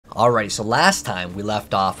Alrighty, so last time we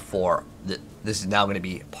left off for this is now going to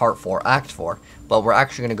be part 4, Act 4, but we're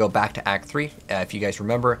actually going to go back to Act 3. If you guys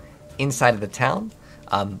remember, inside of the town,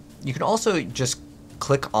 you can also just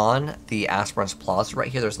click on the Aspirant's Plaza right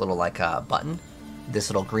here. There's a little like button.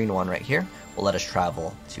 This little green one right here will let us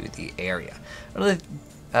travel to the area. Another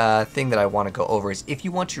thing that I want to go over is if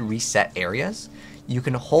you want to reset areas, you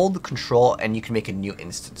can hold the control and you can make a new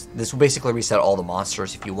instance. This will basically reset all the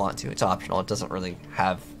monsters if you want to. It's optional. It doesn't really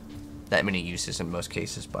have that many uses in most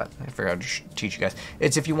cases, but I figured I'd just teach you guys.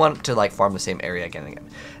 It's if you want to like farm the same area again and again.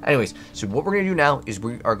 Anyways, so what we're going to do now is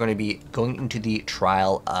we are going to be going into the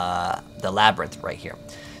trial, the labyrinth right here.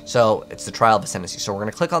 So it's the trial of ascendancy. So we're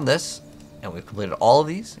going to click on this, and we've completed all of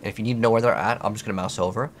these. And if you need to know where they're at, I'm just going to mouse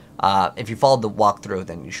over. If you followed the walkthrough,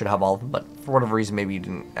 then you should have all of them, but for whatever reason, maybe you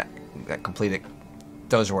didn't complete it.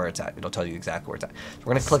 Those are where it's at. It'll tell you exactly where it's at. So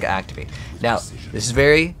we're going to click activate. Now, this is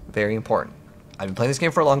very, very important. I've been playing this game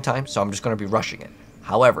for a long time, so I'm just going to be rushing it.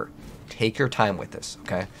 However, take your time with this,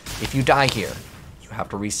 okay? If you die here, you have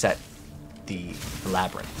to reset the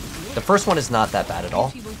labyrinth. The first one is not that bad at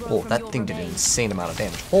all. Oh, that thing did an insane amount of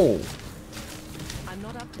damage. Oh!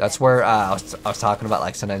 That's where I was talking about,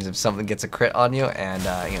 like, sometimes if something gets a crit on you and,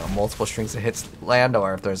 you know, multiple strings of hits land,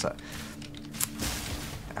 or if there's a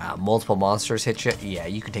multiple monsters hit you, yeah,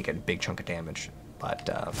 you can take a big chunk of damage. But,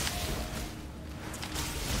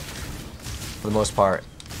 for the most part,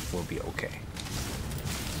 we'll be okay.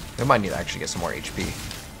 We might need to actually get some more HP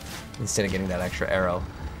instead of getting that extra arrow.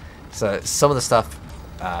 So some of the stuff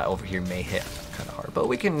over here may hit kind of hard, but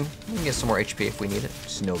we can get some more HP if we need it.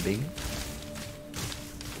 It's no big.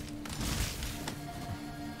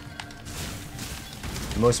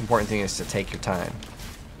 The most important thing is to take your time.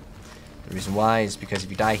 The reason why is because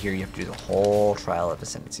if you die here, you have to do the whole trial of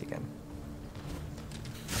ascendancy again.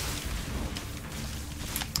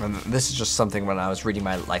 And this is just something when I was reading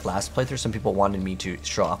my last playthrough, some people wanted me to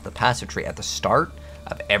show off the passive tree at the start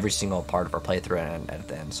of every single part of our playthrough and at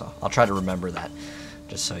the end. So I'll try to remember that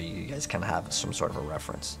just so you guys kind of have some sort of a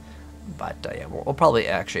reference. But yeah, we'll probably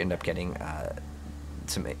actually end up getting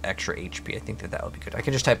some extra HP. I think that would be good. I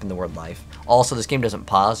can just type in the word life. Also, this game doesn't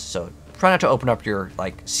pause, so try not to open up your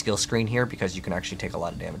skill screen here because you can actually take a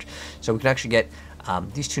lot of damage. So we can actually get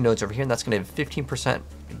these two nodes over here, and that's going to have 15%,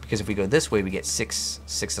 because if we go this way, we get 6,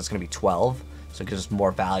 that's going to be 12, so it gives us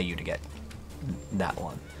more value to get that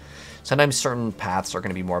one. Sometimes certain paths are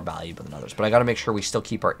going to be more valuable than others, but I got to make sure we still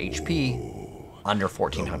keep our HP under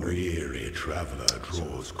 1400.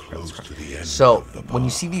 So when you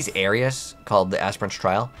see these areas called the Aspirant's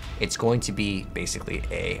Trial, it's going to be basically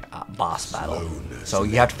a boss battle. So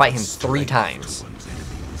you have to fight him 3 times.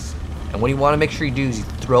 And what you want to make sure you do is you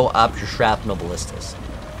throw up your shrapnel ballistas.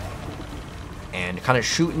 And kind of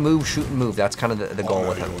shoot and move, shoot and move. That's kind of the goal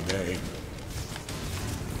with him.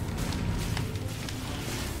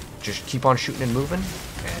 Just keep on shooting and moving.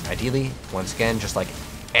 And ideally, once again, just like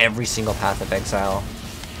every single path of Exile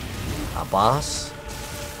boss,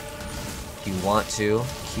 you want to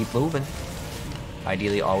keep moving.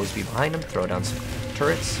 Ideally, always be behind him. Throw down some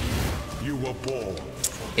turrets. You were born.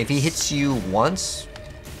 If he hits you once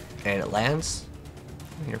and it lands,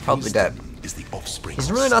 you're probably dead.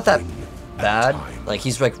 He's really not that bad. Like,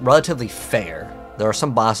 he's like relatively fair. There are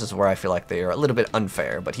some bosses where I feel like they are a little bit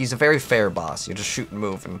unfair, but he's a very fair boss. You just shoot and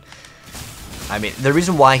move, and I mean, the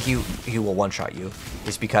reason why he will one-shot you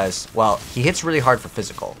is because, well, he hits really hard for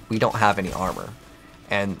physical. We don't have any armor,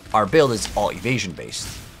 and our build is all evasion based.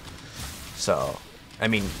 So, I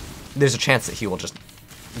mean, there's a chance that he will just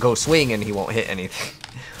go swing and he won't hit anything.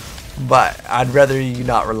 But I'd rather you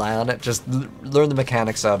not rely on it. Just learn the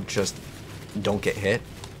mechanics of just don't get hit.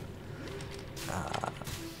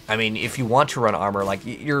 I mean, if you want to run armor, like,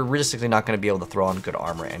 you're realistically not going to be able to throw on good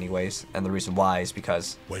armor anyways. And the reason why is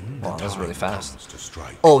because, well, that's really fast.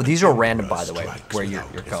 Oh, these are random, by the way, where you're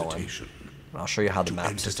going. I'll show you how the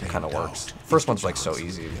map system kind of works. First one's like so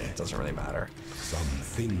easy, it doesn't really matter.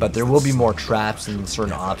 But there will be more traps and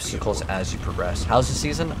certain obstacles as you progress. How's the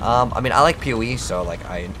season? I mean, I like PoE, so like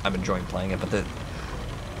I'm enjoying playing it, but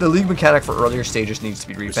the league mechanic for earlier stages needs to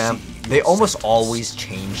be revamped. They almost always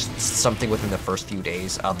change something within the first few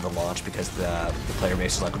days of the launch because the player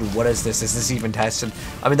base is like, dude, what is this? Is this even tested?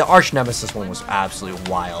 I mean, the Arch Nemesis one was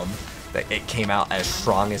absolutely wild. That it came out as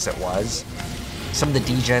strong as it was. Some of the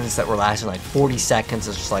degens that were lasting like 40 seconds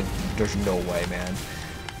is just like, there's no way, man.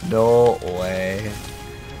 No way.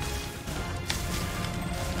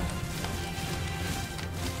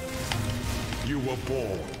 You were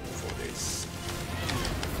born for this.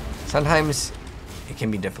 Sometimes it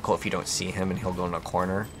can be difficult if you don't see him and he'll go in a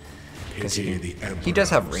corner. Because he does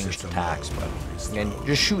have ranged attacks, but again,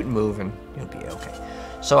 just shoot and move and you'll be okay.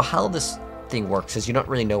 So how this thing works is you don't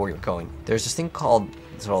really know where you're going. There's this thing called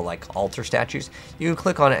sort of like altar statues. You can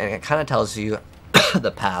click on it and it kind of tells you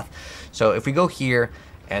the path. So if we go here,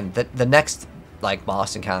 and the next like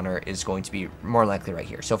boss encounter is going to be more likely right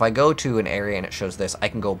here. So if I go to an area and it shows this, I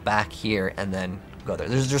can go back here and then go there.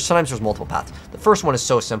 Sometimes there's multiple paths. The first one is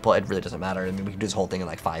so simple it really doesn't matter. I mean, we can do this whole thing in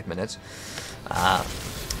like 5 minutes.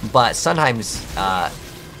 But sometimes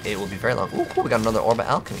it will be very long. Ooh, cool, we got another Orb of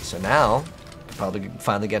Alchemy. So now probably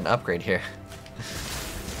finally get an upgrade here.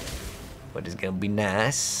 But it's gonna be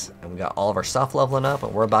nice. And we got all of our stuff leveling up,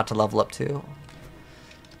 and we're about to level up too.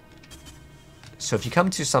 So if you come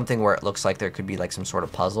to something where it looks like there could be like some sort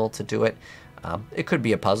of puzzle to do it, it could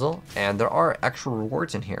be a puzzle, and there are extra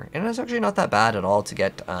rewards in here. And it's actually not that bad at all to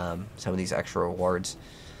get some of these extra rewards.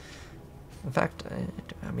 In fact,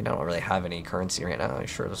 I mean, I don't really have any currency right now.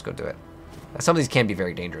 Sure, let's go do it. Some of these can be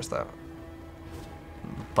very dangerous though.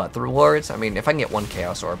 But the rewards, I mean, if I can get 1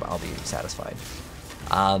 Chaos Orb, I'll be satisfied.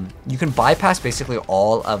 You can bypass basically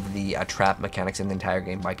all of the trap mechanics in the entire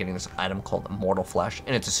game by getting this item called Immortal Flesh,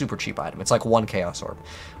 and it's a super cheap item. It's like 1 Chaos Orb,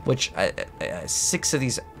 which 6 of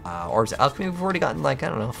these Orbs of Alchemy we've already gotten, like, I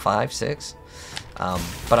don't know, 5, 6.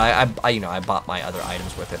 But I bought my other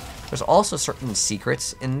items with it. There's also certain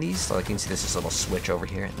secrets in these, so like you can see this little switch over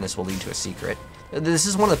here, and this will lead to a secret. This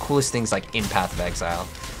is one of the coolest things, like in Path of Exile.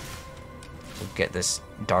 We'll get this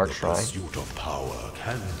dark shrine. The pursuit of power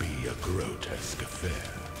can be a grotesque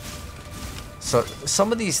affair. So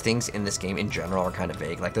some of these things in this game in general are kind of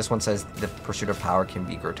vague. Like this one says the pursuit of power can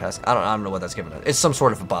be grotesque. I don't know what that's given us. It's some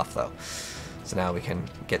sort of a buff though. So now we can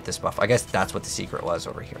get this buff. I guess that's what the secret was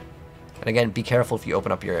over here. And again, be careful if you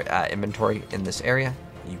open up your inventory in this area.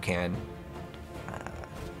 You can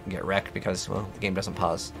get wrecked because, well, the game doesn't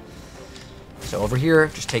pause. So over here,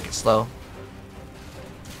 just take it slow.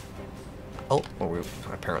 Oh, well,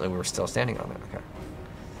 apparently we were still standing on it. Okay.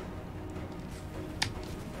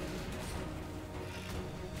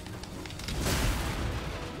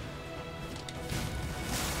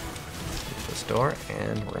 This door,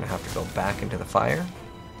 and we're gonna have to go back into the fire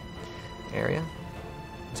area.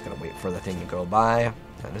 Just gonna wait for the thing to go by,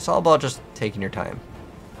 and it's all about just taking your time.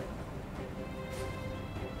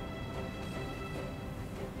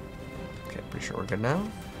 Okay, pretty sure we're good now.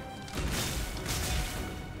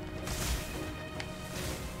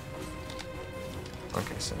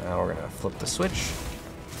 Okay, so now we're gonna flip the switch.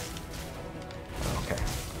 Okay.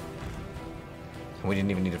 We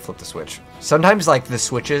didn't even need to flip the switch. Sometimes, like, the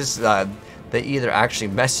switches, they either actually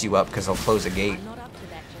mess you up because they'll close a gate.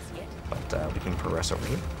 But we can progress over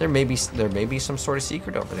here. There may be some sort of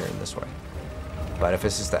secret over there in this way. But if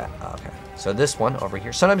this is that, okay. So this one over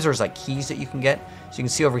here. Sometimes there's like keys that you can get. So you can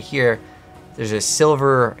see over here, there's a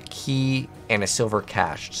silver key and a silver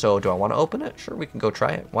cache. So do I want to open it? Sure, we can go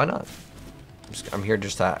try it. Why not? I'm here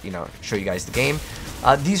just to, you know, show you guys the game.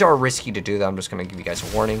 These are risky to do, though. I'm just going to give you guys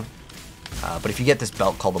a warning. But if you get this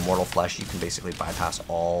belt called Immortal Flesh, you can basically bypass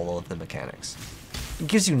all of the mechanics. It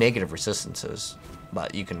gives you negative resistances,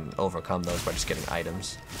 but you can overcome those by just getting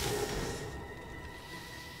items.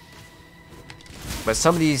 But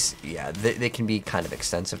some of these, yeah, they can be kind of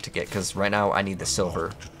extensive to get, because right now I need the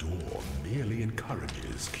silver. The door merely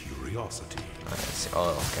encourages curiosity.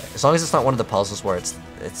 Oh, okay. As long as it's not one of the puzzles where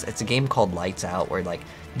it's a game called Lights Out, where like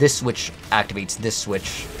this switch activates this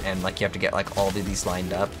switch, and like you have to get like all of these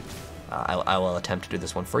lined up. I will attempt to do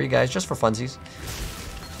this one for you guys just for funsies.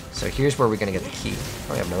 So here's where we're gonna get the key.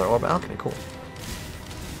 Oh, we have another Orb of Alchemy. Cool.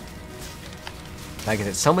 Like I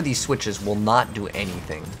said, some of these switches will not do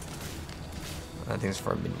anything. I think it's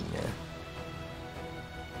for a minute. Yeah.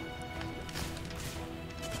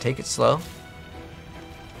 Take it slow.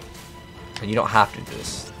 And you don't have to do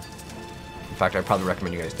this. In fact, I'd probably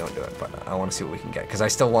recommend you guys don't do it, but I want to see what we can get. Because I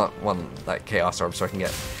still want one like Chaos Orb so I can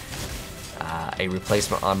get a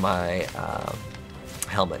replacement on my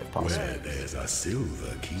helmet if possible. Where there's a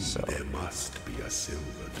silver key, there must be a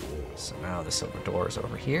silver door. So now the silver door is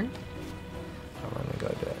over here. I'm going to go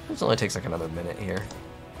do it. This only takes like another minute here.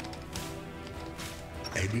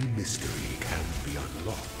 Any mystery can be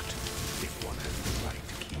unlocked if one has the right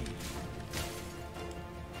key.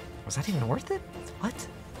 Was that even worth it? What?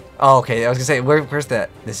 Oh, okay. I was gonna say, where's that?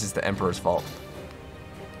 This is the Emperor's fault.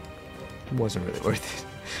 It wasn't really worth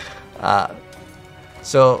it.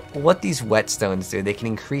 So what these whetstones do, they can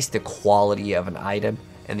increase the quality of an item,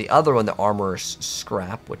 and the other one, the Armorer's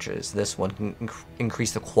Scrap, which is this one, can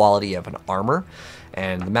increase the quality of an armor.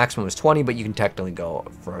 And the maximum is 20, but you can technically go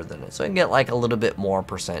further than it. So I can get like a little bit more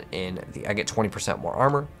percent in the. I get 20% more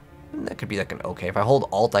armor. And that could be like an okay. If I hold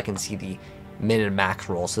Alt, I can see the min and max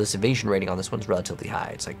roll. So this evasion rating on this one's relatively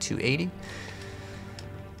high. It's like 280.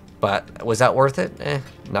 But was that worth it?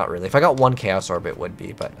 Not really. If I got 1 Chaos Orb, it would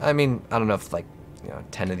be. But, I mean, I don't know if, like,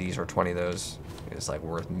 10 of these or 20 of those is, like,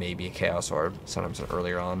 worth maybe a Chaos Orb. Sometimes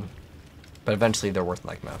earlier on. But eventually they're worth,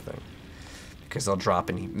 like, nothing. Because they'll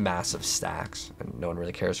drop in massive stacks. And no one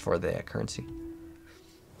really cares for the currency.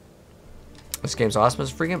 This game's awesome.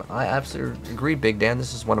 It's a free game. I absolutely agree, Big Dan.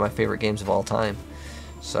 This is one of my favorite games of all time.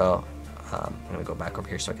 So, I'm going to go back over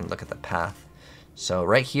here so I can look at the path. So,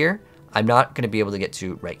 right here, I'm not going to be able to get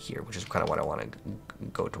to right here, which is kind of what I want to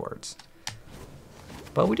go towards.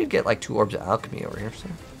 But we did get, like, 2 Orbs of Alchemy over here, so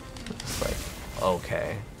it's like,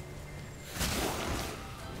 okay.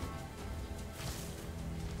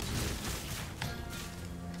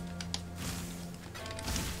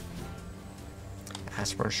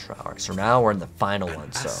 Aspirant Shroud. So now we're in the final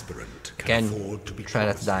one, so again, try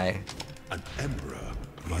not to die. An emperor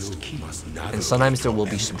must And sometimes there will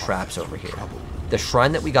be some traps over here. The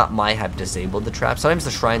shrine that we got might have disabled the trap. Sometimes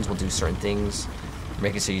the shrines will do certain things,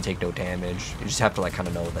 make it so you take no damage. You just have to like kind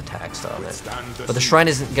of know the text of it. But the shrine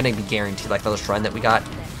isn't going to be guaranteed. Like the other shrine that we got,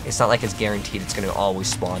 it's not like it's guaranteed it's going to always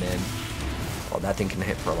spawn in. Well, that thing can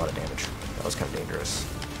hit for a lot of damage. That was kind of dangerous. I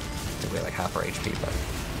think we had like half our HP,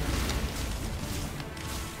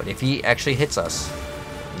 but if he actually hits us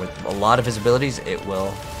with a lot of his abilities, it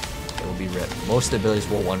will be ripped. Most of the abilities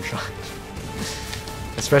will one-shot.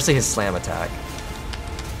 Especially his slam attack.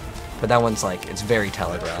 But that one's like, it's very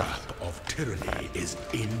telegraphed. Right. So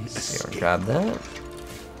we're gonna grab that.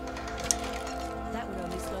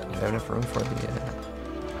 Do I have enough room for the...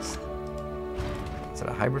 Is it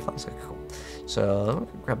a hybrid flask? Okay, cool. So,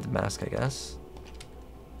 grab the mask, I guess.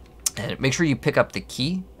 And make sure you pick up the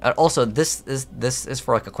key. Also, this is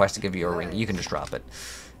for like a quest to give you a ring. You can just drop it.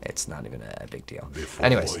 It's not even a big deal.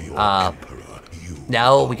 Anyways,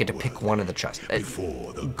 now we get to pick one of the chests.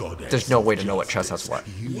 There's no way to know what chest has what.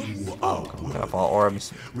 All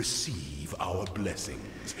orbs. Receive our blessings.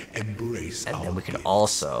 Embrace and then we can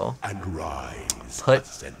also put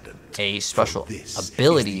a special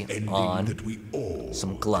ability on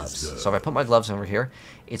some gloves. So if I put my gloves over here,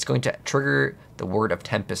 it's going to trigger the Word of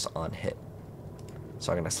Tempest on hit.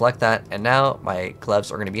 So I'm going to select that, and now my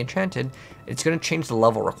gloves are going to be enchanted. It's going to change the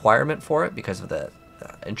level requirement for it because of the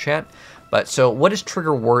enchant. But so what is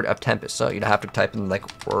trigger Word of Tempest? So you'd have to type in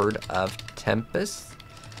like Word of Tempest,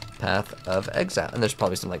 Path of Exile. And there's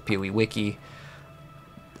probably some like PoE wiki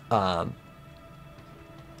that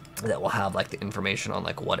will have like the information on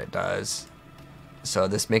like what it does. So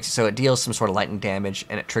this makes it so it deals some sort of lightning damage,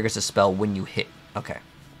 and it triggers a spell when you hit. Okay.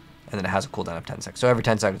 And then it has a cooldown of 10 seconds. So every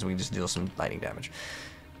 10 seconds we just deal some lightning damage.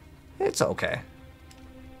 It's okay.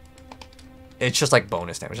 It's just like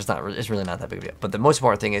bonus damage. It's really not that big of a deal. But the most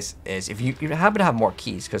important thing is if you happen to have more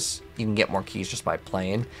keys, because you can get more keys just by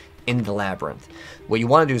playing in the labyrinth. What you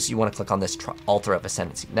want to do is you want to click on this Altar of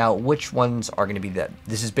Ascendancy. Now, which ones are going to be that?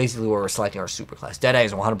 This is basically where we're selecting our superclass. Deadeye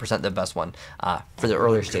is 100% the best one for the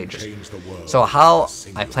earlier stages. So how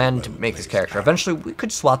I plan to make this character, eventually we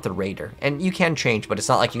could swap the Raider. And you can change, but it's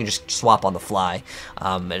not like you can just swap on the fly.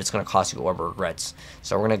 And it's going to cost you Orb of Regrets.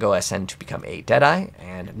 So we're going to go ascend to become a Deadeye.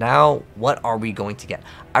 And now, what are we going to get?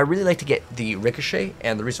 I really like to get the Ricochet,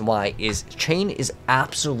 and the reason why is Chain is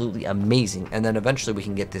absolutely amazing. And then eventually we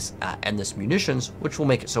can get this endless munitions, which will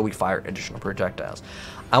make it so we fire additional projectiles.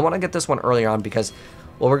 I want to get this one earlier on because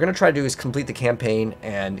what we're going to try to do is complete the campaign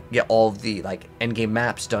and get all of the like endgame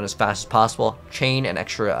maps done as fast as possible. Chain and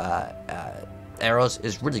extra arrows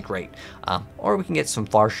is really great. Or we can get some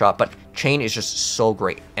far shot, but Chain is just so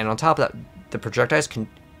great. And on top of that, the projectiles can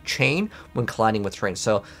chain when colliding with terrain.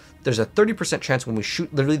 So there's a 30% chance when we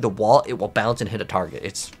shoot literally the wall, it will bounce and hit a target.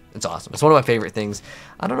 It's awesome. It's one of my favorite things.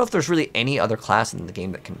 I don't know if there's really any other class in the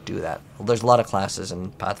game that can do that. Well, there's a lot of classes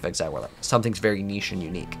in Path of Exile where like, something's very niche and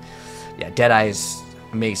unique. Yeah, Deadeye is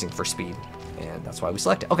amazing for speed, and that's why we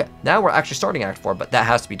select it. Okay, now we're actually starting Act 4, but that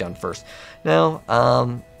has to be done first. Now,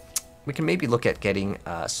 we can maybe look at getting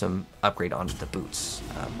some upgrade on the boots.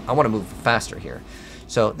 I want to move faster here.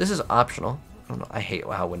 So this is optional. I don't know. I hate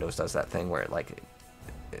how Windows does that thing where it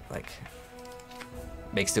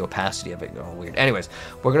makes the opacity of it go weird. Anyways,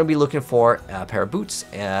 we're going to be looking for a pair of boots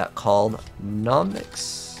called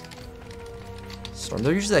Nomics Storm.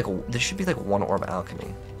 They're usually like, there should be like 1 Orb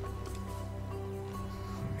Alchemy.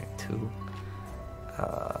 Okay, 2.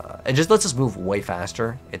 It just lets us move way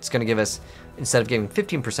faster. It's going to give us, instead of getting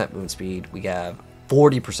 15% movement speed, we have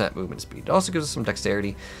 40% movement speed. It also gives us some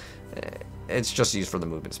dexterity. It's just used for the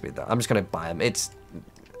movement speed though. I'm just going to buy them. It's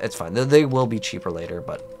fine. They will be cheaper later,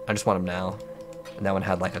 but I just want them now. And that one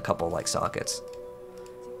had like a couple like sockets.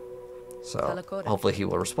 So hopefully he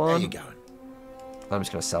will respond. I'm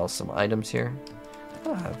just gonna sell some items here.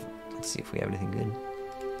 Let's see if we have anything good.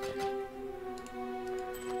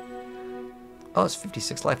 Oh, it's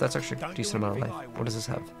 56 life. That's actually a decent amount of life. What does this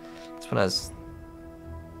have? This one has...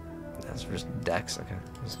 That's just dex. Okay,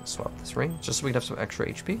 I'm just gonna swap this ring just so we can have some extra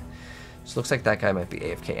HP. So it looks like that guy might be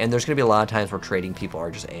AFK. And there's gonna be a lot of times where trading people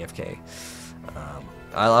are just AFK.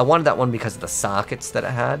 I wanted that one because of the sockets that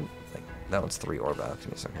it had. Like, that one's 3 orb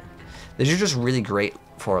alchemies. Okay, these are just really great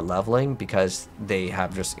for leveling because they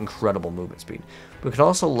have just incredible movement speed. We can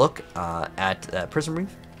also look at Prism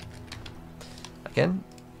Reef. Again,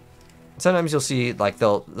 sometimes you'll see like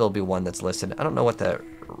there'll be one that's listed. I don't know what the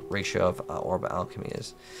ratio of orb alchemy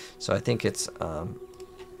is, so I think it's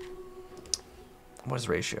what is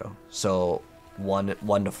ratio? So 1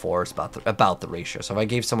 to 4 is about the ratio. So if I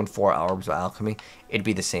gave someone 4 orbs of alchemy, it'd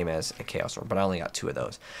be the same as a chaos orb, but I only got 2 of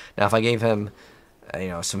those. Now if I gave him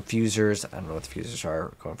some fusers, I don't know what the fusers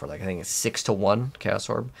are going for, like I think it's 6 to 1 chaos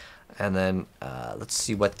orb, and then let's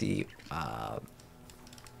see what the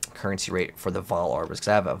currency rate for the Vol orb is, because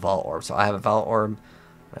I have a Vol orb. So I have a Vol orb,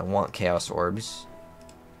 I want chaos orbs.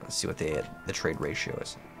 Let's see what the trade ratio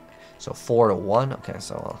is. So 4 to 1. Okay,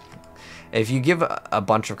 so if you give a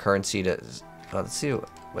bunch of currency to, let's see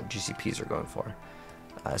what GCPs are going for.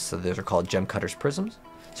 So those are called gem cutters prisms.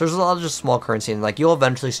 So there's a lot of just small currency, and like you'll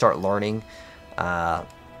eventually start learning how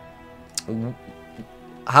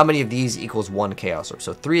many of these equals 1 chaos orb.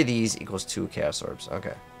 So 3 of these equals 2 chaos orbs.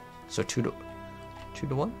 Okay, so 2 to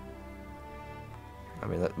 1. I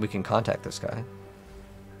mean, we can contact this guy.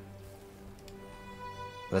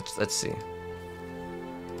 Let's see.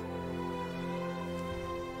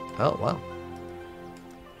 Oh, wow.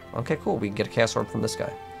 Okay, cool. We can get a chaos orb from this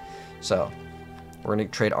guy. So, we're going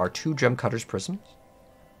to trade our 2 gem cutters prisms.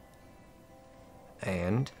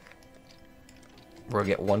 And we'll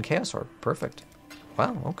get 1 chaos orb. Perfect.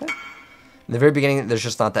 Wow, okay. In the very beginning, there's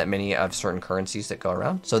just not that many of certain currencies that go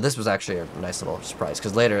around. So this was actually a nice little surprise,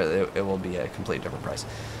 because later it will be a completely different price.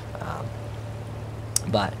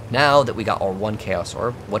 But now that we got our 1 chaos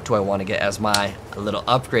orb, what do I want to get as my little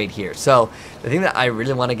upgrade here? So the thing that I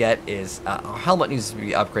really want to get is our helmet needs to be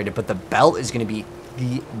upgraded, but the belt is going to be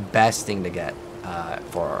the best thing to get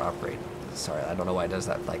for our upgrade. Sorry, I don't know why it does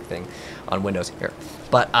that like thing on Windows here.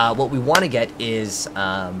 But what we want to get is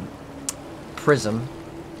Prism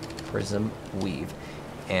Weave,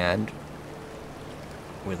 and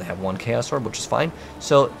we only have 1 chaos orb, which is fine.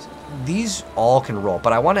 So these all can roll,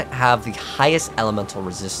 but I want to have the highest elemental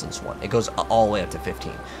resistance one. It goes all the way up to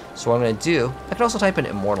 15. So what I'm going to do, I can also type in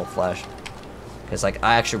Immortal Flesh, because like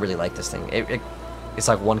I actually really like this thing. It's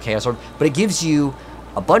like 1 chaos orb, but it gives you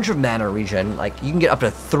a bunch of mana regen. Like you can get up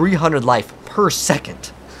to 300 life per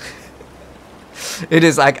second. It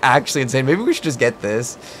is like actually insane. Maybe we should just get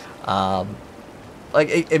this. Like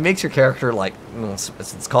it makes your character like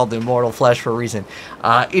it's called the Immortal Flesh for a reason.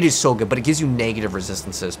 It is so good, but it gives you negative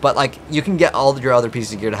resistances. But like you can get all of your other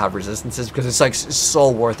pieces of gear to have resistances because it's like so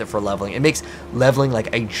worth it for leveling. It makes leveling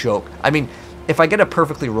like a joke. I mean, if I get a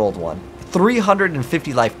perfectly rolled one,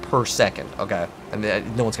 350 life per second. Okay, I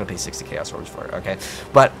mean no one's gonna pay 60 chaos orbs for it. Okay,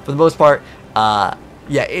 but for the most part, yeah,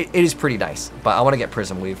 it is pretty nice. But I want to get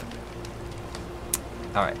Prism Weave.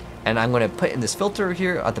 All right. And I'm going to put in this filter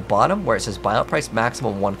here at the bottom where it says buyout price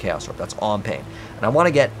maximum 1 chaos orb. That's all I'm paying. And I want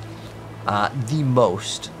to get the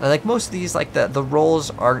most. And like most of these, like the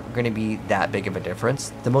rolls aren't going to be that big of a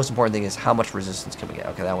difference. The most important thing is how much resistance can we get.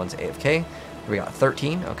 Okay, that one's AFK. We got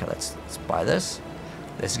 13. Okay, let's buy this.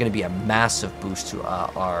 This is going to be a massive boost to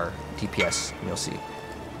our DPS. You'll see.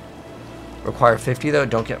 Require 50 though.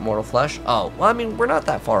 Don't get Immortal Flesh. Oh, well, I mean, we're not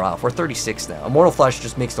that far off. We're 36 now. Immortal Flesh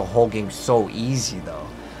just makes the whole game so easy though.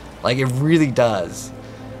 Like, it really does.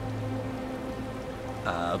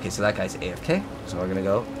 Okay, so that guy's AFK. So we're going to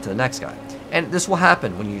go to the next guy. And this will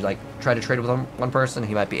happen when you, like, try to trade with one person.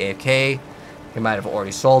 He might be AFK. He might have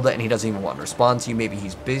already sold it, and he doesn't even want to respond to you. Maybe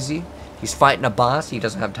he's busy. He's fighting a boss. He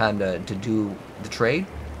doesn't have time to do the trade.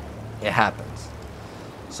 It happens.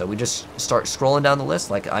 So we just start scrolling down the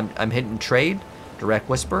list. Like, I'm hitting trade, direct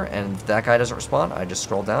whisper, and if that guy doesn't respond, I just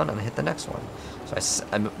scroll down and I hit the next one. So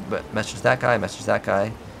I message that guy, message that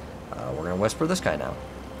guy. We're going to whisper this guy now.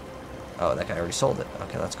 Oh, that guy already sold it.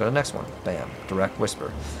 Okay, let's go to the next one. Bam. Direct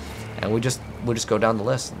whisper. And we just go down the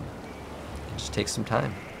list. And it just takes some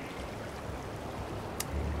time.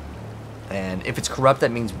 And if it's corrupt,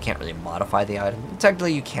 that means we can't really modify the item.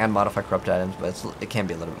 Technically, you can modify corrupt items, but it can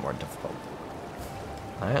be a little bit more difficult.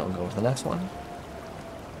 Alright, we'll go to the next one.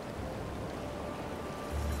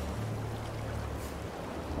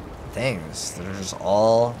 Things. They're just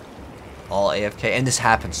all AFK, and this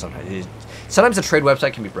happens sometimes. Sometimes the trade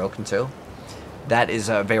website can be broken too. That is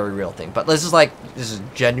a very real thing. But this is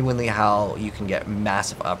genuinely how you can get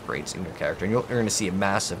massive upgrades in your character, and you're going to see a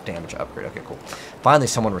massive damage upgrade. Okay, cool. Finally,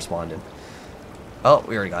 someone responded. Oh,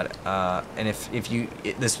 we already got it. And if you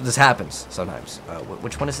this happens sometimes.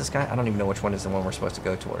 Which one is this guy? I don't even know which one is the one we're supposed to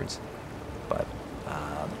go towards. But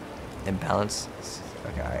imbalance.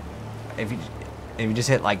 Okay. All right. If you just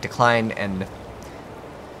hit like decline, and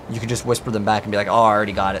you can just whisper them back and be like, "Oh, I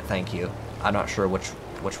already got it. Thank you." I'm not sure which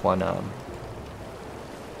one.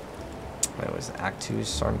 What was it? Act 2's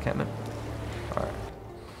Sword Encampment? All right.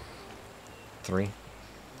 3.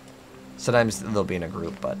 Sometimes they'll be in a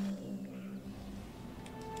group, but.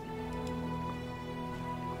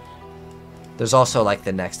 There's also like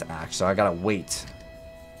the next act, so I gotta wait.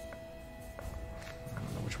 I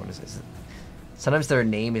don't know which one is it. Sometimes their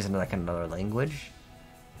name is in like another language.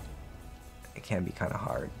 It can be kind of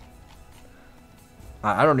hard.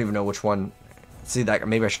 I don't even know which one. See that?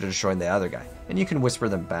 Maybe I should have just joined the other guy. And you can whisper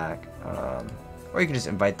them back, or you can just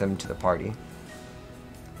invite them to the party.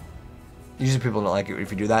 Usually people don't like it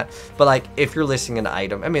if you do that, but like if you're listing an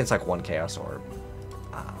item, I mean it's like 1 chaos orb,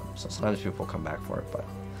 so sometimes people come back for it. But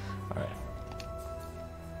all right.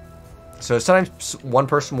 So sometimes one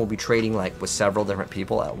person will be trading like with several different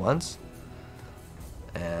people at once.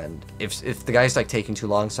 And if the guy's like taking too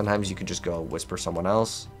long, sometimes you could just go whisper someone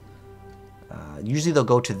else. Usually they'll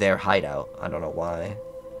go to their hideout. I don't know why.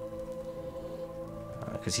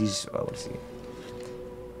 Because he's, what is he?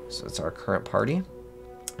 So it's our current party.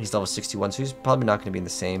 He's level 61, so he's probably not going to be in the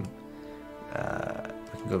same.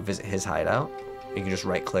 We can go visit his hideout. You can just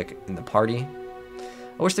right click in the party.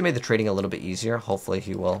 I wish they made the trading a little bit easier. Hopefully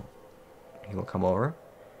he will come over.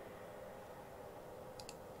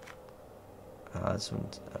 This one,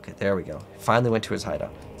 okay, there we go. Finally went to his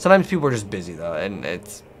hideout. Sometimes people are just busy though, and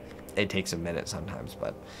it takes a minute sometimes,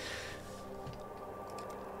 but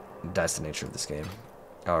that's the nature of this game.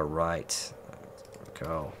 All right,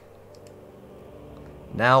 go.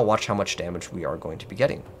 Now watch how much damage we are going to be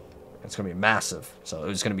getting. It's going to be massive, so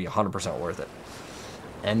it's going to be 100% worth it.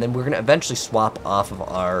 And then we're going to eventually swap off of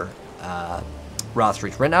our Wrath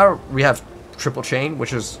Reach. Right now we have triple chain,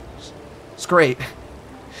 which is it's great.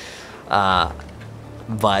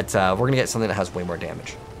 But we're going to get something that has way more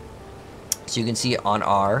damage. So you can see on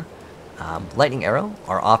our lightning arrow,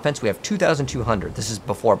 our offense, we have 2,200. This is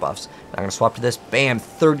before buffs. Now I'm going to swap to this. Bam,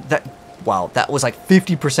 30. Wow, that was like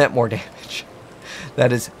 50% more damage.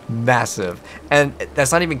 That is massive. And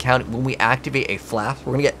that's not even counting when we activate a flash,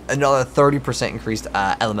 we're going to get another 30% increased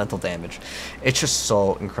elemental damage. It's just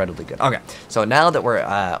so incredibly good. Okay, so now that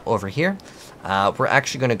we're over here, we're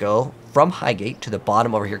actually going to go from Highgate to the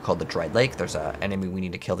bottom over here called the Dried Lake. There's an enemy we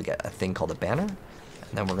need to kill to get a thing called a banner. And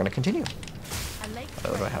then we're going to continue.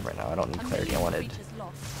 What do I have right now? I don't need clarity. I wanted...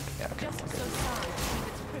 Yeah, okay.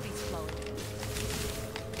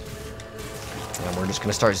 And we're just going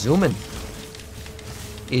to start zooming.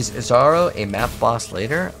 Is Azaro a map boss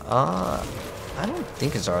later? I don't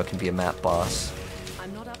think Azaro can be a map boss.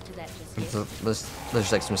 I'm not up to that just yet.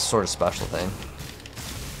 There's like some sort of special thing.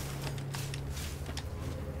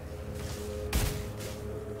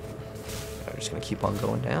 I'm just gonna keep on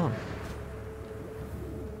going down.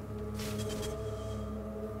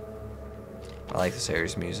 I like this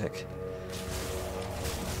area's music.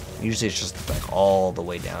 Usually it's just like all the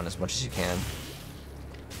way down as much as you can.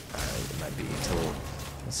 It might be till...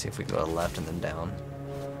 Let's see if we go to the left and then down.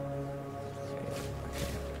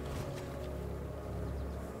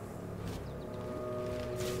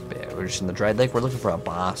 Okay. Yeah, we're just in the Dried Lake. We're looking for a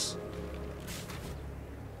boss.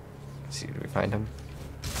 Let's see, do we find him?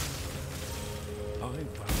 Okay.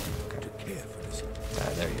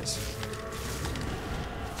 There he is.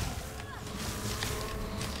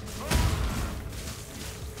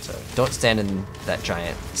 So don't stand in that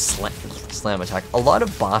giant slam attack. A lot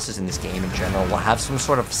of bosses in this game in general will have some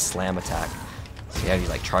sort of slam attack. So yeah, he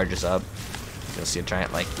like charges up. You'll see a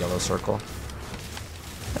giant like yellow circle.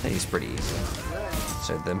 I think he's pretty easy.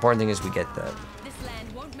 So the important thing is we get the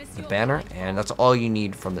banner, and that's all you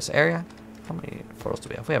need from this area. How many portals do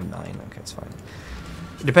we have? We have 9. Okay, it's fine.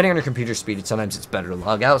 Depending on your computer speed, sometimes it's better to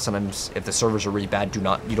log out. Sometimes if the servers are really bad, you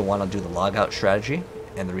don't want to do the log out strategy.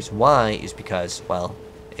 And the reason why is because, well,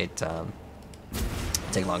 it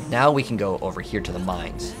take long. Now we can go over here to the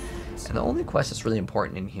mines, and the only quest that's really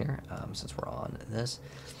important in here, since we're on this,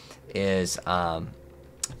 is the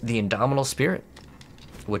Indomitable Spirit,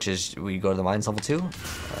 which is we go to the mines level 2.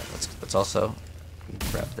 Let's also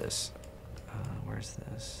grab this. Where's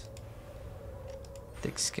this?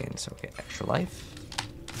 Thick skin, so we get extra life.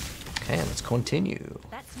 Okay, let's continue.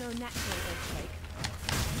 That's no natural earthquake.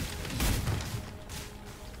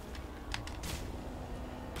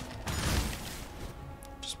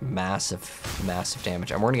 Massive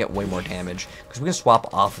damage, and we're gonna get way more damage because we can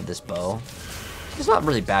swap off of this bow. It's not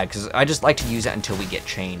really bad because I just like to use it until we get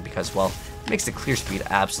chained, because, well, makes the clear speed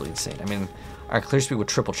absolutely insane. I mean, our clear speed with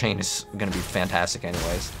triple chain is going to be fantastic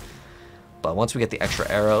anyways. But once we get the extra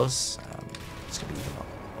arrows, it's going to be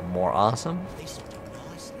even more awesome.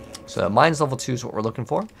 So mines level 2 is what we're looking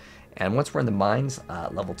for. And once we're in the mines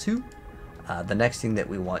level 2, the next thing that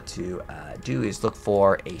we want to do is look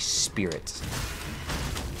for a spirit.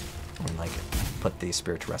 And like put the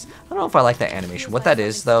spirit to rest. I don't know if I like that animation. What that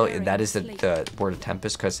is though, that is the Word of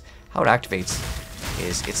Tempest, because how it activates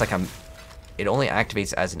is it's like it only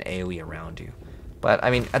activates as an AoE around you. But I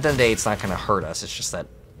mean, at the end of the day, it's not going to hurt us. It's just that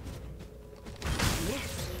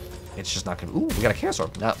it's just not going to. Ooh, we got a Chaos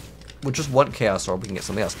Orb. Now, with just one Chaos Orb, we can get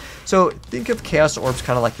something else. So think of Chaos Orbs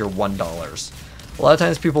kind of like your $1. A lot of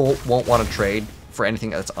times people won't want to trade for anything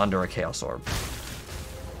that's under a Chaos Orb,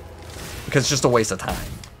 because it's just a waste of time.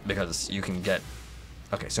 Because you can get...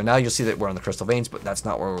 Okay, so now you'll see that we're on the Crystal Veins, but that's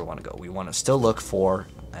not where we want to go. We want to still look for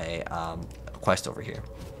a quest over here.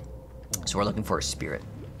 So we're looking for a spirit.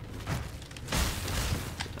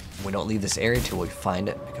 We don't leave this area till we find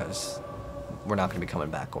it, because we're not going to be coming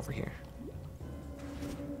back over here.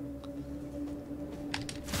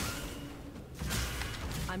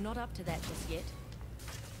 I'm not up to that just yet.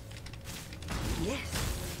 Yes.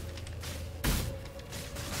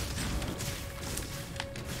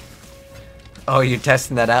 Oh, you're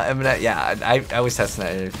testing that out? I mean, yeah, I was testing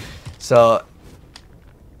that. So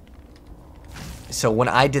when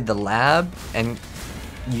I did the lab, and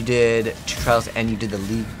you did 2 trials, and you did the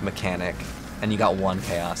league mechanic, and you got 1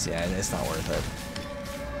 chaos, yeah, it's not worth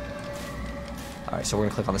it. Alright, so we're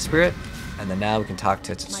going to click on the spirit, and then now we can talk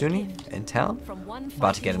to Tatsuni in town.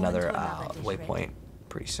 About to get another waypoint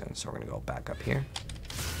pretty soon, so we're going to go back up here.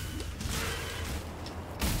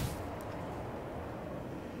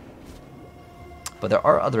 But there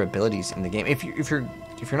are other abilities in the game. If you're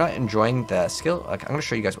not enjoying the skill, like, I'm gonna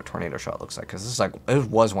show you guys what Tornado Shot looks like, because this is like, it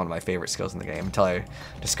was one of my favorite skills in the game until I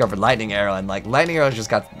discovered Lightning Arrow, and like Lightning Arrow just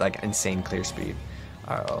got like insane clear speed.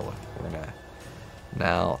 Oh, we're gonna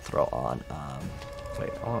now throw on.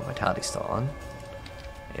 Wait, oh, Vitality's still on.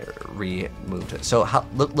 It removed it. So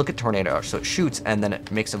look at Tornado Arrow. So it shoots, and then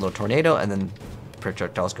it makes a little tornado, and then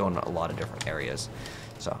projectiles go in a lot of different areas.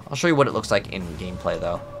 So I'll show you what it looks like in gameplay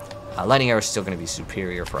though. Lightning Arrow is still going to be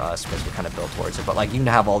superior for us because we're kind of built towards it. But like, you can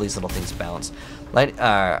have all these little things bounce.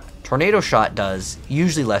 Tornado Shot does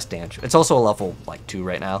usually less damage. It's also a level like 2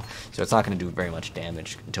 right now, so it's not going to do very much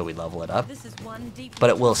damage until we level it up. But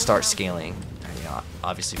it will start scaling. You know,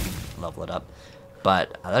 obviously if we level it up.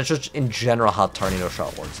 But that's just in general how Tornado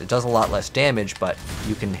Shot works. It does a lot less damage, but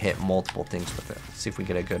you can hit multiple things with it. Let's see if we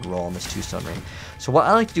get a good roll on this 2-stone ring. So what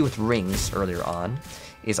I like to do with rings earlier on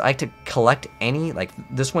is I like to collect any, like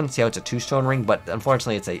this one, see how it's a 2-stone ring, but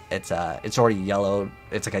unfortunately it's already yellow.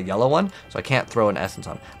 It's like a yellow one, so I can't throw an essence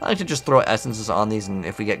on. I like to just throw essences on these, and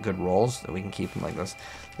if we get good rolls, then we can keep them like this.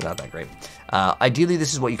 They're not that great. Ideally,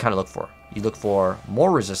 this is what you kind of look for. You look for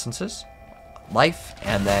more resistances, life,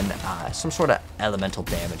 and then some sort of elemental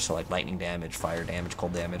damage, so like lightning damage, fire damage,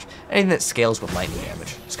 cold damage, anything that scales with lightning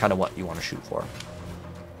damage is kind of what you want to shoot for.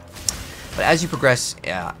 But as you progress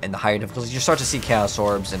in the higher difficulties, you start to see Chaos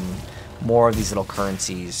Orbs and more of these little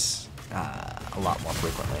currencies a lot more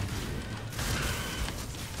frequently.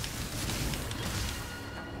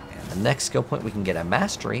 And the next skill point, we can get a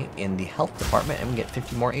Mastery in the health department, and we get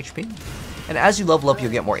 50 more HP. And as you level up, you'll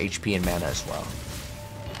get more HP and mana as well.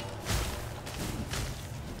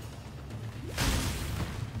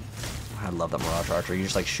 I love that Mirage Archer. You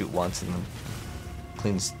just like shoot once and then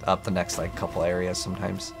cleans up the next like couple areas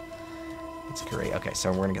sometimes. It's great. Okay,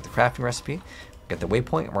 so we're gonna get the crafting recipe, get the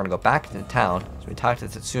waypoint, and we're gonna go back into town. So we talked to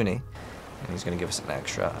Tatsuni, and he's gonna give us an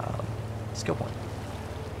extra skill point.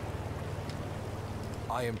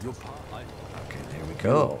 I am your part. Okay, there we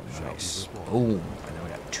go. Nice. Boom. And then we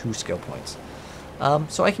got 2 skill points.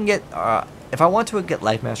 So I can get, if I want to get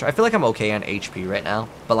Life Master, I feel like I'm okay on HP right now.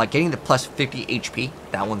 But like getting the plus 50 HP,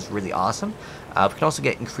 that one's really awesome. We can also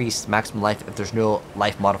get increased maximum life if there's no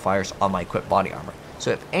life modifiers on my equipped body armor. So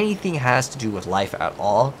if anything has to do with life at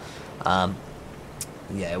all,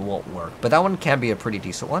 yeah, it won't work. But that one can be a pretty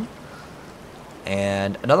decent one.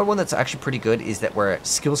 And another one that's actually pretty good is that where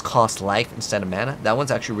skills cost life instead of mana. That one's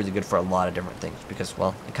actually really good for a lot of different things because,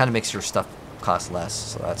 well, it kind of makes your stuff cost less,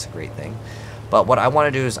 so that's a great thing. But what I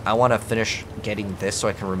want to do is I want to finish getting this so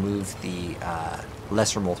I can remove the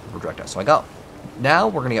lesser multiple projectiles. So I got, now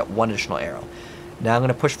we're going to get 1 additional arrow. Now I'm going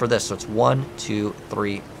to push for this, so it's 1, 2,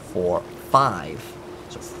 3, 4, 5.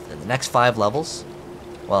 So in the next 5 levels,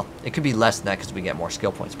 well, it could be less than that because we get more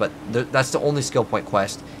skill points, but that's the only skill point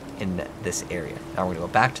quest in this area. Now we're going to go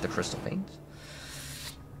back to the Crystal Veins.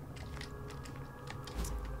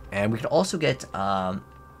 And we can also get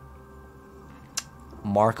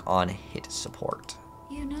mark on hit support,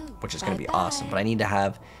 You know. which is going to be awesome. But I need to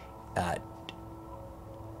have let's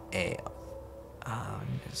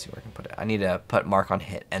see where I can put it. I need to put mark on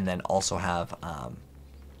hit, and then also have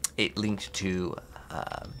it linked to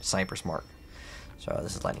sniper's mark. So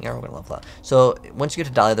this is lightning arrow. We're gonna level that. So once you get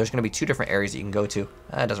to Dahlia, there's gonna be 2 different areas that you can go to.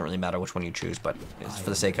 It doesn't really matter which one you choose, but it's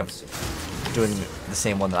for the sake of doing the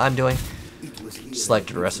same one that I'm doing.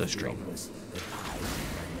 Select the rest of the stream.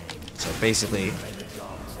 So basically,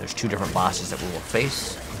 there's 2 different bosses that we will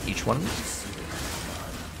face. Each one.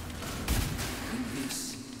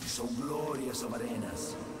 So glorious of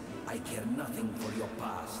arenas, I care nothing for your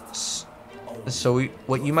past. So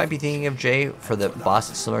what you might be thinking of, Jay, for the boss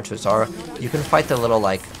that's similar to Zara, you can fight the little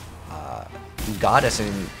like goddess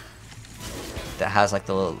that has like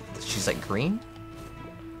the little, she's like green.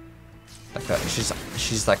 Like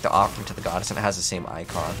she's like the offering to the goddess, and it has the same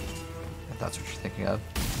icon. If that's what you're thinking of.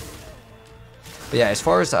 But yeah, as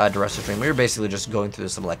far as the rest of the stream, we were basically just going through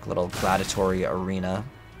this little gladiatory arena.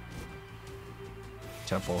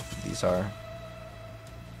 Temple, these are.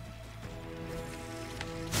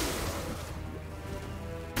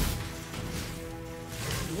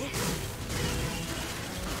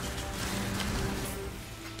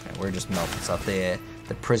 Okay, we're just melting stuff. The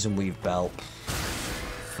prison weave belt,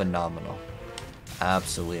 phenomenal,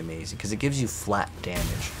 absolutely amazing, because it gives you flat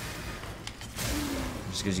damage.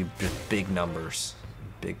 It just gives you big numbers,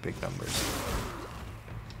 big numbers.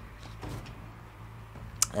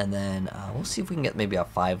 And then we'll see if we can get maybe a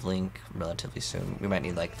 5 link relatively soon. We might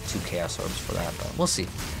need like 2 chaos orbs for that, but we'll see.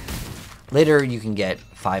 Later you can get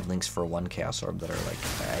 5 links for 1 chaos orb that are like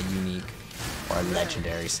unique or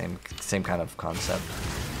legendary, same kind of concept.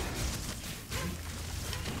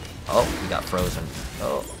 Oh, we got frozen.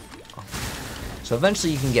 Oh. So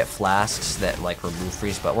eventually you can get flasks that like remove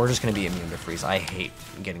freeze, but we're just gonna be immune to freeze. I hate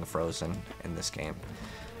getting frozen in this game,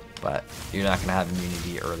 but you're not gonna have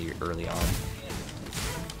immunity early on.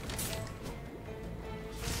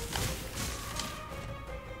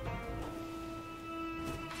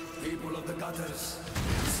 People of the gutters,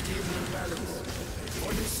 steal the balance,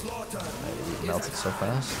 for the slaughter. It melted so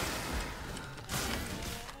fast.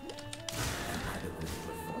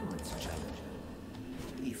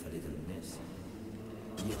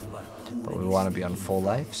 But we want to be on full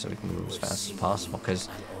life so we can move as fast as possible, because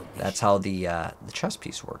that's how the chess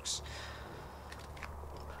piece works.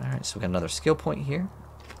 Alright, so we got another skill point here.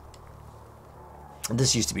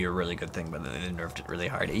 This used to be a really good thing, but they nerfed it really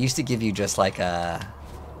hard. It used to give you just like a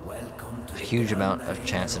huge amount of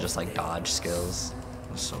chance to just like dodge skills.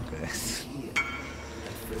 It was so good.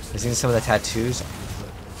 I've seen some of the tattoos.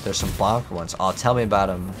 There's some bonker ones. Oh, tell me about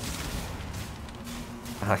him.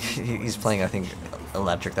 He's playing, I think,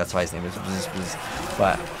 electric. That's why his name is Bzz Bzz.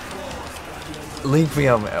 But link me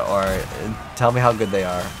them or tell me how good they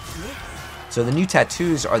are. So the new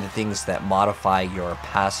tattoos are the things that modify your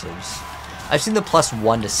passives. I've seen the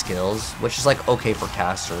 +1 to skills, which is like okay for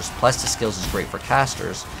casters. Plus to skills is great for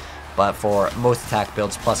casters, but for most attack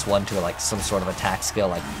builds, +1 to like some sort of attack skill,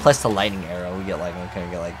 like plus to lightning arrow, we get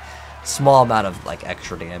like small amount of like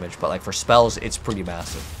extra damage. But like for spells, it's pretty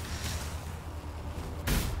massive.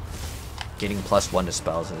 Getting +1 to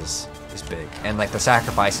spells is big, and like the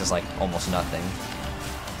sacrifice is like almost nothing.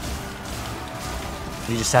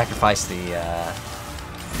 You just sacrifice the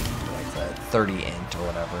like the 30 int or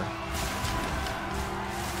whatever.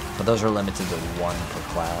 But those are limited to 1 per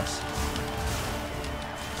class.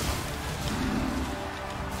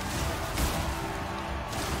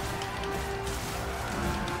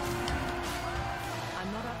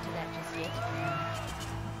 I'm not up to that just yet.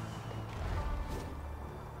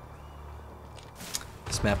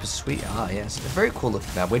 This map is sweet. Ah, yes, a very cool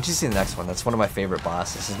looking map. Wait till you see the next one. That's one of my favorite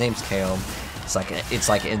bosses. His name's Kaom. It's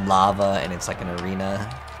like in lava, and it's like an arena.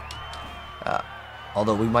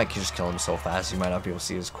 Although we might just kill him so fast, you might not be able to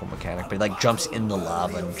see his cool mechanic. But he like jumps in the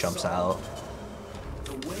lava and jumps out.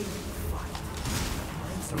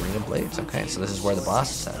 Arena blades. Okay, so this is where the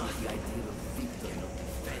boss is at.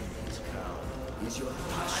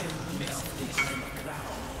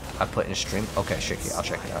 I put in a stream. Okay, Shiki, I'll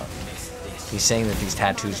check it out. He's saying that these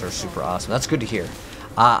tattoos are super awesome. That's good to hear.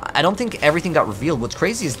 I don't think everything got revealed. What's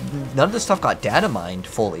crazy is none of the stuff got data mined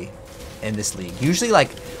fully in this league. Usually, like,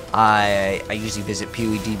 I usually visit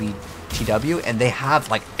PoEDBTW, and they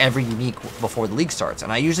have, like, every unique before the league starts.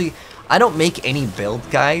 And I don't make any build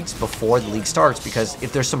guides before the league starts, because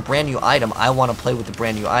if there's some brand new item, I want to play with the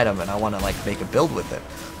brand new item, and I want to, like, make a build with it.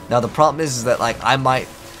 Now, the problem is that, like, I might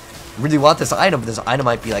really want this item, but this item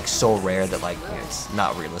might be, like, so rare that, like, it's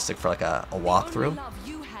not realistic for, like, a walkthrough.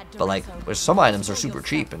 But, like, there's some items are super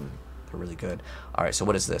cheap, and They're really good. All right, so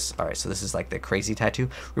what is this? All right, so this is like the crazy tattoo.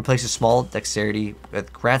 Replaces small dexterity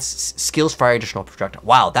with grants skills fire additional projectile.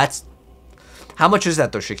 Wow, that's how much is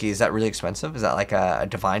that though, Shiki? Is that really expensive? Is that like a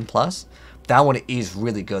divine plus? That one is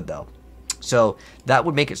really good though. So that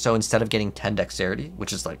would make it so instead of getting 10 dexterity,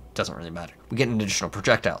 which is like doesn't really matter, we get an additional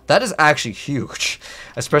projectile. That is actually huge,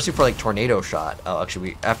 especially for like tornado shot. Oh,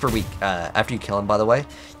 actually, after you kill him, by the way,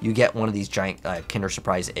 you get one of these giant Kinder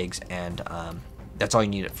Surprise eggs, and that's all you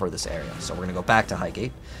need it for this area. So we're gonna go back to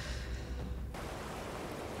Highgate,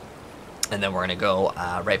 and then we're gonna go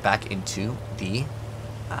right back into the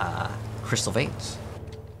Crystal Veins,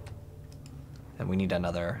 and we need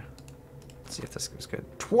another. Let's see if this goes good.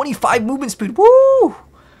 25 movement speed. Woo!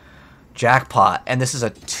 Jackpot. And this is a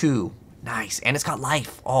 2. Nice. And it's got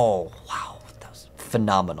life. Oh, wow. That was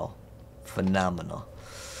phenomenal. Phenomenal.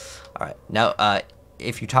 All right. Now,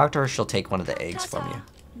 if you talk to her, she'll take one of the eggs from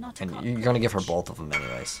you. And you're going to give her both of them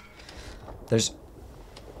anyways. There's...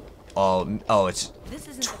 Oh, it's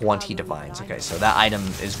 20 divines. Okay, so that item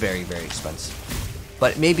is very, very expensive.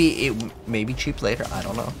 But maybe it may be cheap later. I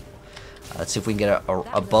don't know. Let's see if we can get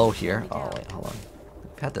a bow here. Oh, wait, hold on.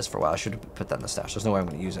 We've had this for a while. I should have put that in the stash. There's no way I'm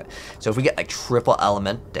going to use it. So if we get like triple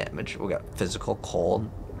element damage, we got physical, cold.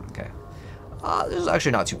 Okay. This is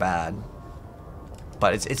actually not too bad.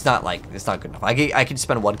 But it's not like, it's not good enough. I could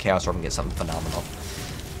spend 1 chaos orb and get something phenomenal.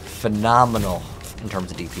 Phenomenal in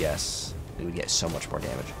terms of DPS. We would get so much more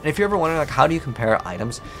damage. And if you're ever wondering, like, how do you compare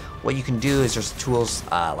items? What you can do is there's tools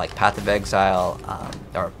like Path of Exile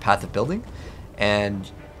or Path of Building. And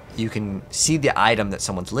you can see the item that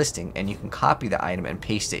someone's listing, and you can copy the item and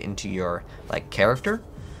paste it into your like character,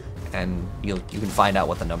 and you can find out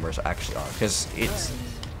what the numbers actually are, because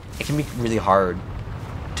it can be really hard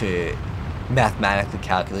to mathematically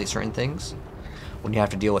calculate certain things when you have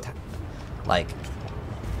to deal with like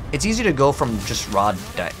it's easy to go from just raw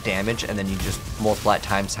damage and then you just multiply it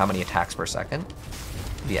times how many attacks per second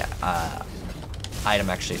the item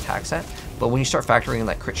actually attacks at. But when you start factoring in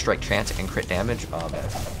like crit strike chance and crit damage, oh man,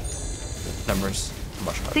 numbers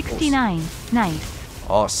much harder. 69. Nice.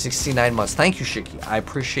 Oh, 69 months. Thank you, Shiki. I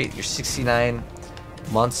appreciate your 69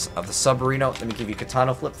 months of the sub arena. Let me give you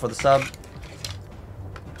Katana Flip for the sub.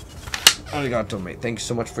 Arigato, mate. Thank you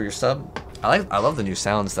so much for your sub. I love the new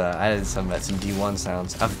sounds. I added some D1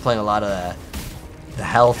 sounds. I've been playing a lot of the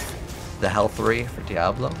health 3 for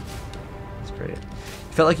Diablo. It's great.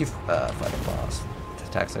 You felt like you fight a boss. The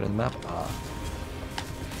attack side of the map.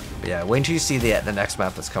 But yeah, wait until you see the next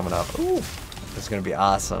map that's coming up. Ooh, it's gonna be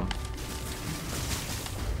awesome.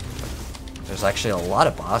 There's actually a lot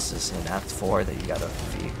of bosses in Act 4 that you gotta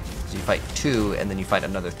defeat. So you fight 2, and then you fight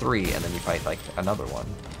another 3, and then you fight like another one.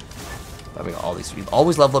 I mean, all these. You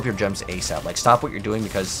always level up your gems ASAP. Like, stop what you're doing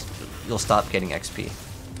because you'll stop getting XP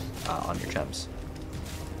on your gems.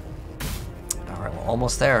 All right, we're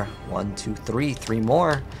almost there. 1, 2, 3, 3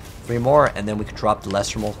 more, 3 more, and then we can drop the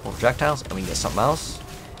lesser multiple projectiles, and we can get something else.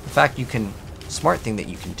 In fact, you can. Smart thing that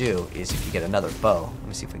you can do is if you get another bow. Let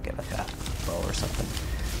me see if we can get like a bow or something.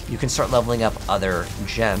 You can start leveling up other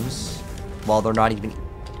gems while they're not even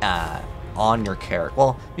on your character.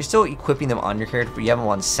 Well, you're still equipping them on your character, but you have them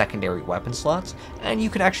on secondary weapon slots, and you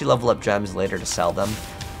can actually level up gems later to sell them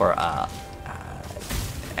for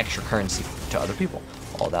extra currency to other people.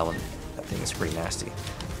 Oh, that thing is pretty nasty.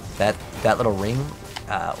 That little ring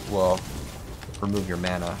will remove your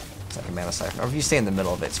mana. It's like a mana siphon. Or if you stay in the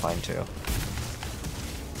middle of it, it's fine too.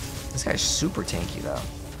 This guy's super tanky though.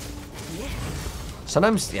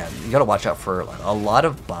 Sometimes, yeah, you gotta watch out for like, a lot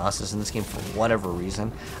of bosses in this game for whatever reason.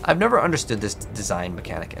 I've never understood this design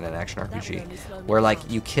mechanic in an action RPG, where like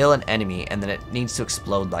you kill an enemy and then it needs to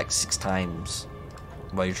explode like 6 times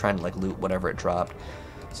while you're trying to like loot whatever it dropped.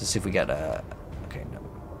 So let's see if we get okay, no.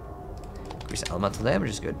 Increase elemental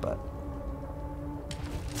damage is good, but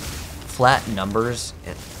flat numbers,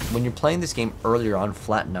 when you're playing this game earlier on,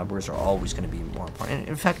 flat numbers are always going to be more important. And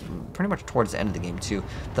in fact, pretty much towards the end of the game too,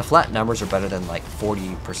 the flat numbers are better than like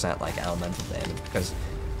 40% like elemental damage, because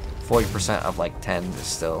 40% of like 10 is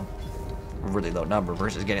still a really low number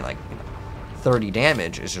versus getting like 30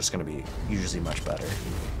 damage is just going to be usually much better.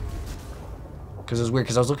 Because it was weird,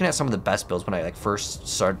 because I was looking at some of the best builds when I like first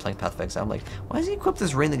started playing Path of Exile. I'm like, why does he equip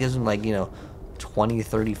this ring that gives him like 20,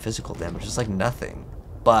 30 physical damage? It's like nothing.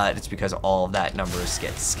 But it's because all of that numbers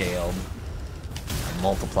get scaled and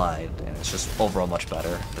multiplied, and it's just overall much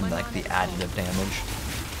better than like the additive damage.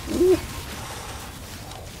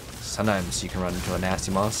 Sometimes you can run into a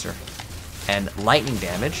nasty monster. And lightning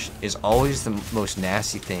damage is always the most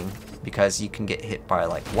nasty thing, because you can get hit by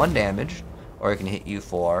like 1 damage, or it can hit you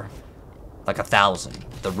for like 1,000.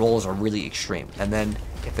 The rolls are really extreme. And then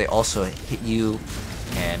if they also hit you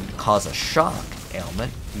and cause a shock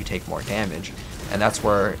ailment, you take more damage, and that's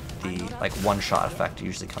where the like one-shot effect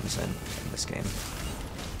usually comes in this game.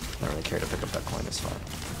 I don't really care to pick up that coin, it's fine.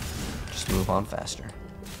 Just move on faster.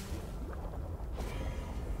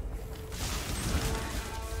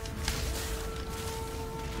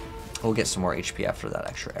 We'll get some more HP after that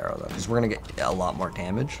extra arrow though, because we're gonna get a lot more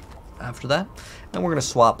damage after that. And we're gonna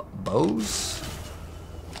swap bows.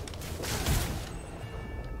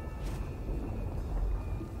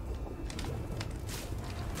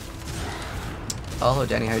 Oh, hello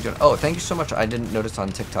Danny, how you doing? Oh, thank you so much. I didn't notice on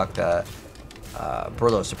TikTok that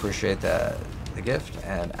Burlos appreciate the gift,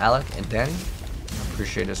 and Alec and Danny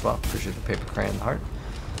appreciate it as well. Appreciate the paper crayon and the heart.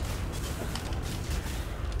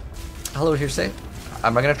 Hello, Hearsay.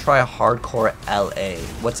 Am I gonna try a hardcore LA?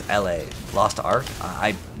 What's LA? Lost Ark?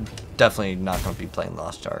 I definitely not gonna be playing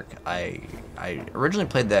Lost Ark. I originally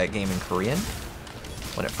played that game in Korean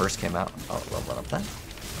when it first came out. Oh, level up that.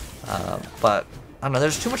 But I don't know.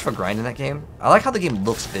 There's too much of a grind in that game. I like how the game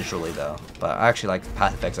looks visually though, but I actually like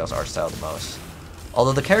Path of Exile's art style the most.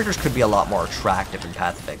 Although the characters could be a lot more attractive in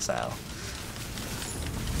Path of Exile.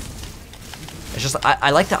 It's just I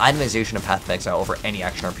like the itemization of Path of Exile over any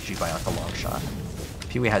action RPG by like a long shot.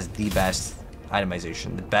 PoE has the best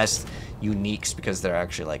itemization, the best uniques because they're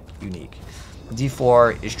actually like unique.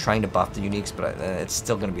 D4 is trying to buff the uniques, but it's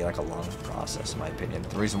still going to be like a long process in my opinion.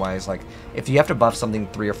 The reason why is like if you have to buff something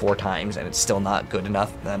 3 or 4 times and it's still not good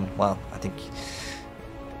enough, then well, I think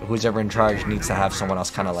who's ever in charge needs to have someone else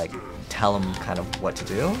kind of like tell them kind of what to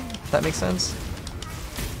do, if that makes sense.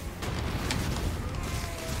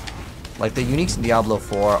 Like the uniques in Diablo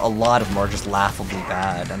 4, a lot of them are just laughably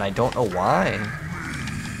bad, and I don't know why.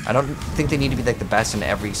 I don't think they need to be like the best in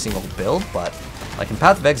every single build, but like in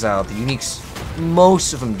Path of Exile, the uniques,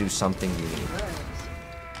 most of them do something unique.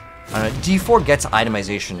 D4 gets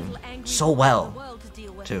itemization so well,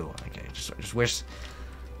 too. Okay, just wish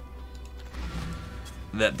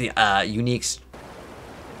that the uniques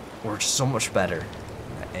were so much better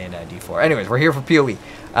in D4. Anyways, we're here for PoE.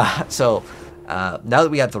 Now that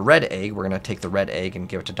we have the red egg, we're going to take the red egg and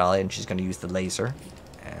give it to Dahlia, and she's going to use the laser.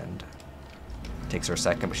 And it takes her a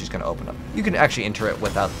second, but she's going to open up. You can actually enter it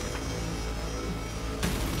without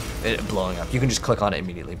it blowing up. You can just click on it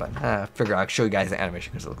immediately, but I figure I'll show you guys the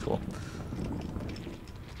animation because it looks cool.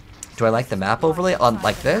 Do I like the map overlay on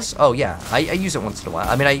like this? Oh yeah, I use it once in a while.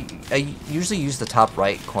 I mean, I usually use the top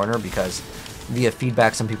right corner because via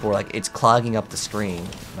feedback some people were like, it's clogging up the screen.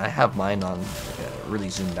 And I have mine on really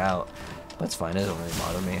zoomed out. That's fine, it doesn't really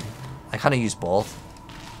bother me. I kind of use both.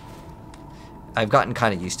 I've gotten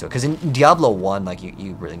kind of used to it, because in Diablo 1, like,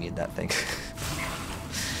 you really need that thing.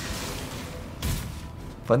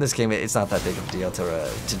 But in this game, it's not that big of a deal to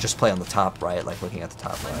just play on the top right, like looking at the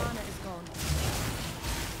top right.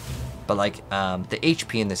 But like, the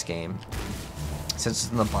HP in this game, since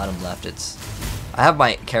it's in the bottom left, I have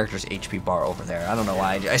my character's HP bar over there. I don't know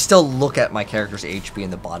why. I still look at my character's HP in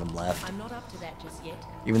the bottom left. I'm not up to that just yet.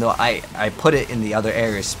 Even though I put it in the other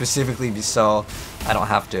areas specifically so I don't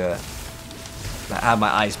have to have my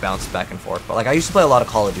eyes bounce back and forth. But like I used to play a lot of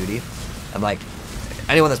Call of Duty, and like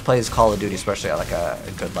anyone that plays Call of Duty, especially at like a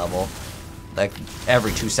good level, like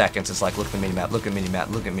every 2 seconds it's like look at the minimap, look at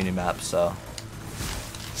minimap, look at minimap. So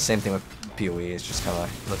same thing with PoE. It's just kind of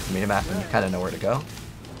like look at the minimap and you kind of know where to go.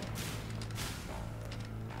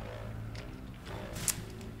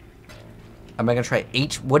 Am I gonna try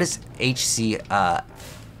what is HC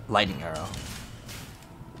lightning arrow?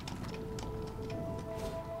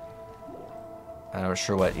 I'm not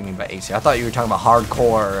sure what you mean by HC. I thought you were talking about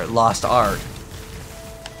hardcore Lost Ark.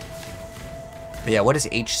 But yeah, what is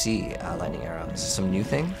HC lightning arrow? Is this some new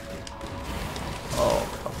thing? Oh,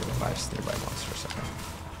 the revives nearby monster for a second.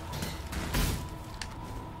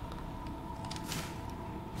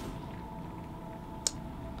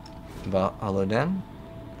 But hello Dan.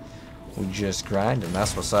 We just grind, and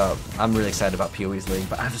that's what's up. I'm really excited about PoE's League,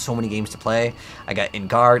 but I have so many games to play. I got In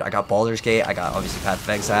Guard, I got Baldur's Gate, I got obviously Path of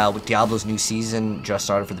Exile. With Diablo's new season just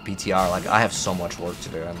started for the PTR. Like I have so much work to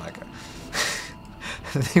do. I'm like,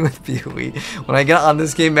 the thing with PoE, when I get on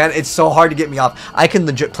this game, man, it's so hard to get me off. I can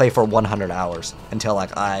legit play for 100 hours until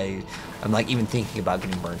like I'm like even thinking about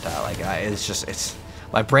getting burnt out. Like it's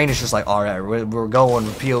my brain is just like, all right, we're going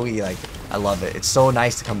with PoE. Like I love it. It's so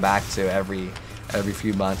nice to come back to every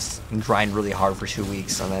few months and grind really hard for 2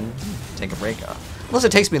 weeks and then take a break. Unless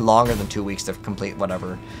it takes me longer than 2 weeks to complete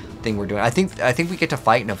whatever thing we're doing. I think we get to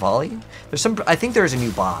fight Navali. I think there's a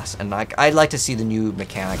new boss, and like I'd like to see the new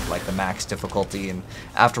mechanic, like the max difficulty, and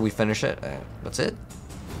after we finish it, that's it.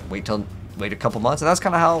 Wait a couple months, and that's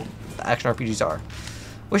kind of how action RPGs are.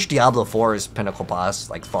 Wish Diablo 4's pinnacle boss,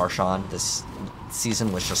 like Farshawn, this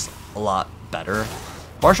season was just a lot better.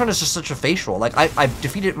 Farshawn is just such a facial. Like, I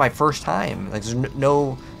defeated it my first time. Like, there's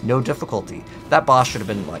no difficulty. That boss should have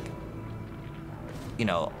been, like, you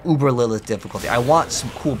know, Uber Lilith difficulty. I want some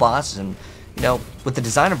cool bosses, and, you know, with the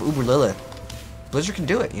design of Uber Lilith, Blizzard can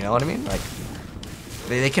do it, you know what I mean? Like,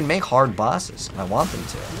 they can make hard bosses, and I want them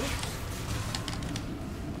to.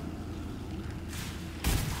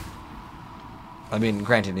 I mean,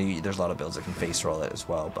 granted, there's a lot of builds that can face roll it as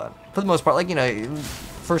well, but for the most part, like, you know,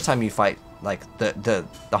 first time you fight, like, the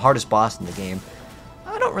hardest boss in the game,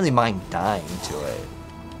 I don't really mind dying to it.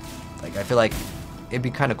 Like, I feel like it'd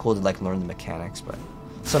be kind of cool to, like, learn the mechanics, but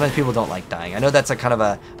sometimes people don't like dying. I know that's a kind of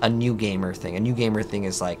a new gamer thing. A new gamer thing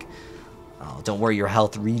is like, oh, don't worry, your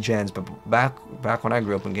health regens, but back when I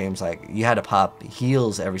grew up in games, like, you had to pop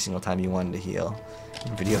heals every single time you wanted to heal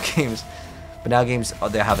in video games. But now games,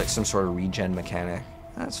 they have like some sort of regen mechanic.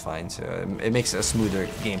 That's fine too. It makes a smoother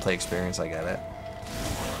gameplay experience. I get it.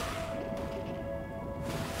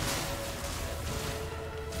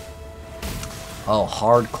 Oh,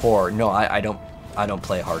 hardcore. No, I don't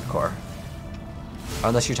play hardcore.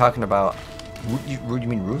 Unless you're talking about, you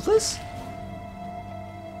mean Ruthless?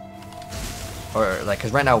 Or like,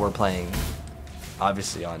 cause right now we're playing,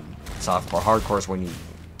 obviously on softcore. Hardcore is when you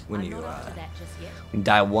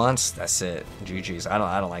die once, that's it. GG's. I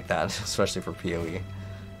don't like that, especially for PoE.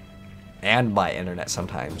 And my internet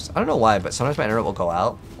sometimes. I don't know why, but sometimes my internet will go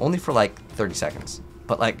out only for like 30 seconds.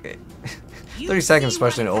 But like 30 seconds,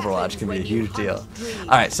 especially in Overwatch, can be a huge deal.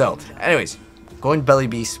 Alright, so anyways, going Belly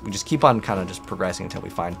Beast, we just keep on kind of just progressing until we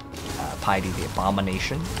find Piety the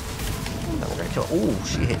Abomination. And then we're gonna kill. Oh,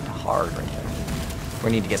 she hit hard right there. We're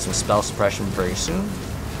gonna need to get some spell suppression very soon.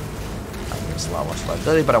 There's a lot more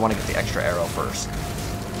survivability, but I want to get the extra arrow first.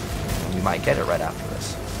 And we might get it right after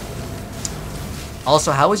this.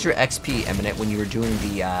 Also, how was your XP, Eminent, when you were doing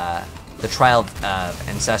the Trial of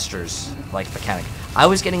Ancestors like mechanic? I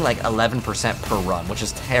was getting like 11% per run, which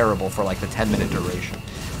is terrible for like the 10-minute duration.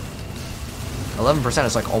 11%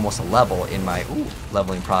 is like almost a level in my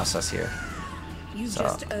leveling process here. You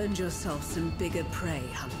just earned yourself some bigger prey,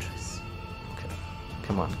 Huntress. Okay,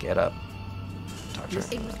 come on, get up. Touch her.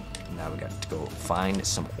 Now we got to go find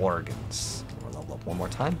some organs. We'll level up one more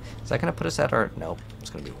time. Is that going to put us at our... Nope. It's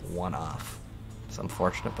going to be one off. It's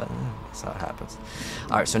unfortunate, but that's how it happens.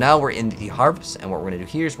 Alright, so now we're in the harvest, and what we're going to do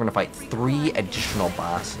here is we're going to fight 3 additional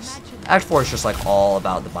bosses. Act 4 is just like all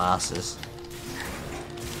about the bosses.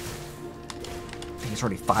 I think it's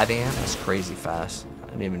already 5 AM? That's crazy fast.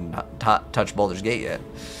 I didn't even touch Baldur's Gate yet.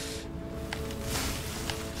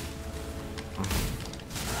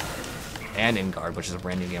 And Ingard, which is a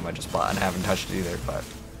brand new game I just bought and I haven't touched it either, but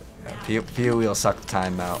yeah, PoE will suck the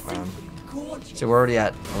time out, man. So we're already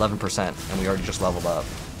at 11% and we already just leveled up.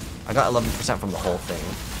 I got 11% from the whole thing.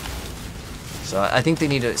 So I think they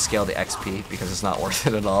need to scale the XP because it's not worth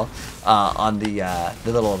it at all. On the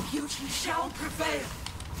little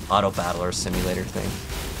auto battler simulator thing.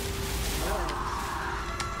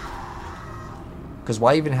 Because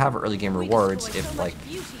why even have early game rewards if like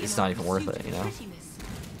it's not even worth it, you know?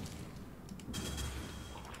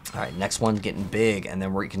 Alright, next one's getting big, and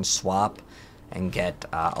then we can swap and get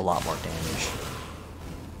a lot more damage.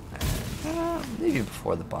 Maybe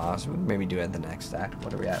before the boss. Maybe do it in the next act.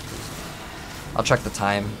 What are we at? I'll check the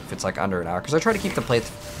time if it's like under an hour, because I try to keep the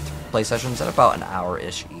play sessions at about an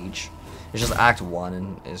hour-ish each. It's just Act 1,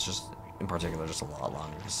 and it's just, in particular, just a lot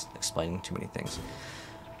longer, just explaining too many things.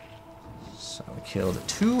 So we killed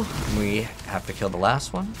 2, and we have to kill the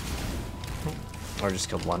last one. Or just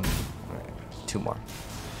killed 1. Alright, 2 more.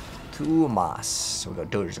 2 mas. So we go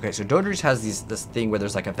Doders. Okay, so Doders has this thing where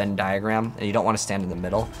there's like a Venn diagram, and you don't want to stand in the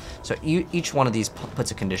middle. So each one of these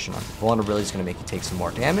puts a condition on it. The one really is going to make you take some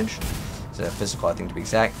more damage. So physical, I think, to be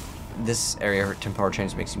exact. This area, temporal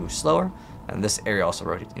change, makes you move slower, and this area also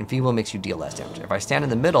rotates. Enfeeble makes you deal less damage. If I stand in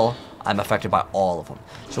the middle, I'm affected by all of them.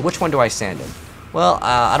 So which one do I stand in? Well,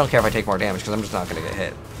 I don't care if I take more damage because I'm just not going to get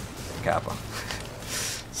hit. Kappa.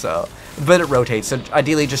 So, but it rotates. So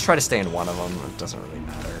ideally, just try to stay in one of them. It doesn't really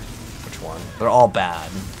matter which one. They're all bad.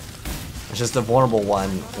 It's just the vulnerable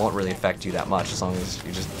one won't really affect you that much as long as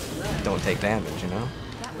you just don't take damage, you know?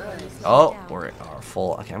 Oh, we're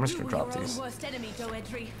full. Okay, I'm just going to drop these.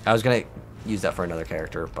 I was going to use that for another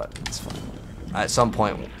character, but it's fine. At some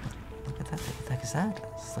point... Look at that. What the heck is that?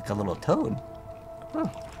 It's like a little toad. Oh,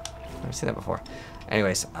 I've never seen that before.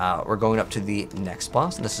 Anyways, we're going up to the next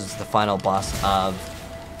boss. This is the final boss of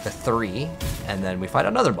the 3, and then we fight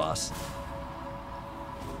another boss.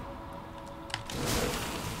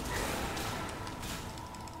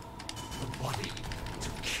 The body to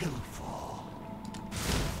kill for.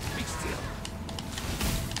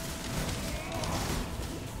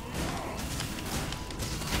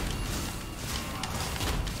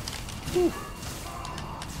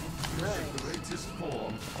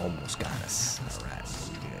 Almost got us. Alright,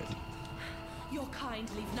 really good. Your kind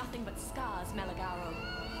leave nothing but scars, Melagaro.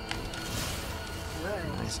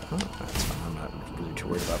 Nice. Oh, that's fine. I'm not really too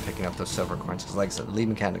worried about picking up those silver coins because, like I said, the lead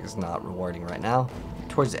mechanic is not rewarding right now.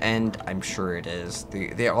 Towards the end, I'm sure it is.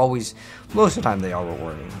 They always, most of the time, they are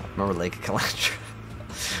rewarding. Remember Lake of Calandra?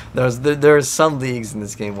 There's some leagues in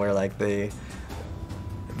this game where like they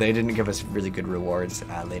didn't give us really good rewards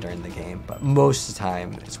later in the game, but most of the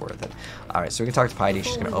time it's worth it. All right, so we can talk to Piety.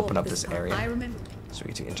 She's gonna open up this area so we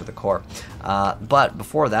get to enter the core. But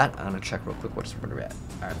before that, I'm gonna check real quick. What are we at?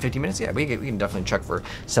 All right, 50 minutes. Yeah, we can definitely check for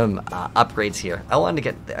some upgrades here. I wanted to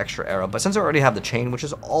get the extra arrow, but since I already have the chain, which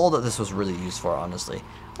is all that this was really used for, honestly,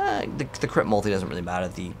 the crit multi doesn't really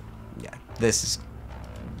matter. This is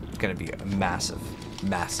gonna be a massive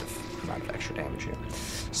amount of extra damage here.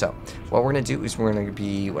 So what we're gonna do is we're gonna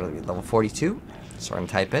be level 42. So we're gonna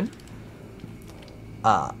type in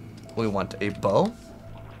we want a bow,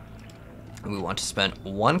 and we want to spend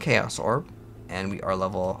 1 chaos orb, and we are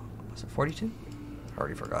level, was it 42? I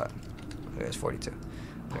already forgot. Okay, it's 42.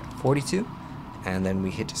 Okay, 42, and then we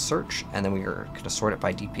hit search, and then we are gonna sort it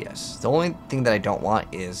by DPS. The only thing that I don't want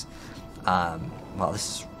is well,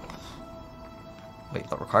 this is, wait,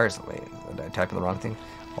 that requires, wait, did I type in the wrong thing?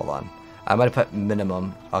 Hold on. I might have put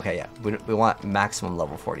minimum. Okay, yeah. We want maximum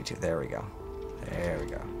level 42. There we go. There we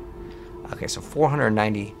go. Okay, so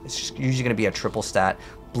 490. It's just usually going to be a triple stat.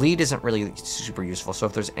 Bleed isn't really super useful, so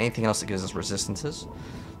if there's anything else that gives us resistances.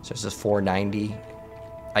 So it's just 490.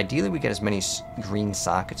 Ideally, we get as many green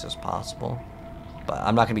sockets as possible. But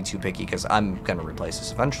I'm not going to be too picky because I'm going to replace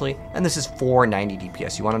this eventually. And this is 490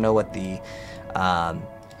 DPS. You want to know what the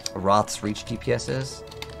Roth's Reach DPS is?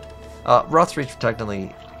 Roth's Reach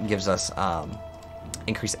technically gives us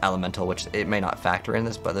increased elemental, which it may not factor in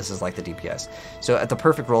this, but this is like the DPS. So at the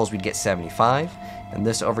perfect rolls, we'd get 75, and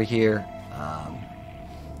this over here,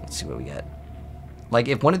 let's see what we get. Like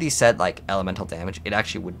if one of these said like elemental damage, it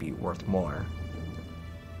actually would be worth more.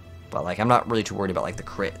 But like I'm not really too worried about like the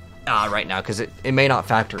crit right now because it may not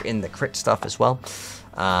factor in the crit stuff as well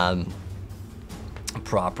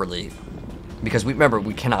properly. Because remember,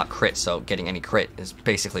 we cannot crit, so getting any crit is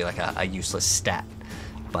basically like a useless stat.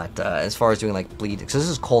 But as far as doing like bleed, because this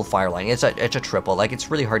is cold fire line, it's a triple. Like it's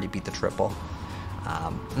really hard to beat the triple.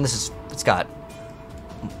 And it's got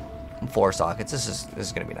 4 sockets. This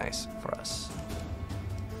is gonna be nice for us.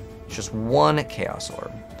 It's just 1 chaos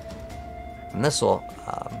orb, and this will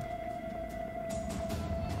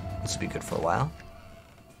be good for a while.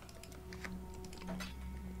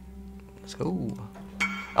 Let's go.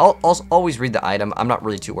 I'll always read the item. I'm not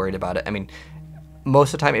really too worried about it. I mean,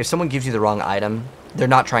 most of the time, if someone gives you the wrong item, they're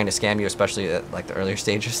not trying to scam you, especially at like the earlier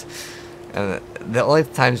stages. And the only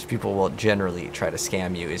times people will generally try to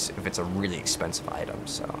scam you is if it's a really expensive item.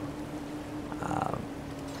 So,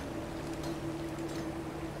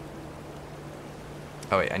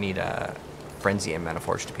 oh wait, I need a Frenzy and Mana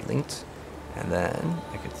Forge to be linked, and then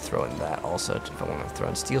I could throw in that also if I want to throw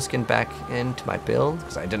in Steel Skin back into my build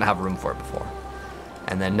because I didn't have room for it before.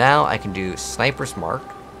 And then now I can do Sniper's Mark,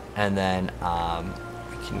 and then I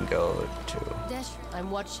can go to I'm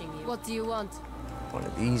watching you. What do you want? One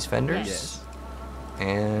of these vendors, yes.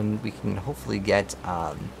 And we can hopefully get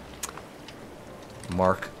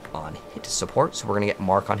Mark on hit support. So we're gonna get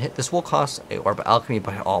Mark on hit. This will cost a Orb of Alchemy,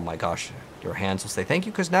 but oh my gosh, your hands will say thank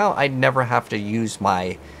you because now I never have to use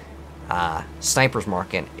my Sniper's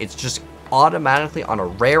Mark in. It's just automatically on a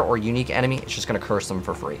rare or unique enemy. It's just gonna curse them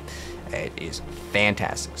for free. It is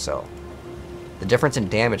fantastic. So the difference in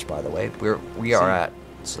damage, by the way, we are at,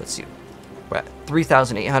 so let's see, we're at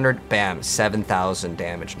 3,800. Bam, 7,000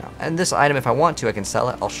 damage now. And this item, if I want to, I can sell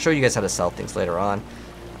it. I'll show you guys how to sell things later on,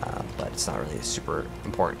 but it's not really super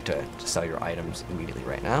important to sell your items immediately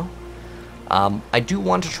right now. I do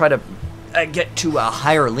want to try to get to a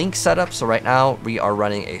higher link setup. So right now we are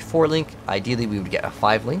running a 4 link. Ideally, we would get a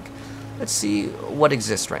 5 link. Let's see what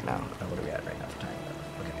exists right now. What are we at right now for time?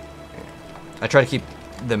 Okay. I try to keep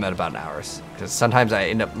them at about an hour because sometimes I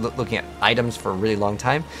end up looking at items for a really long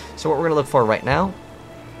time. So what we're going to look for right now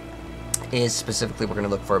is specifically we're going to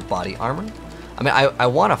look for body armor. I mean, I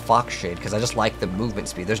want a Fox Shade because I just like the movement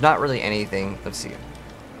speed. There's not really anything. Let's see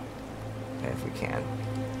if we can.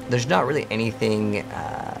 There's not really anything.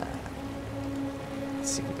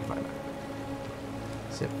 Let's see if we can find it.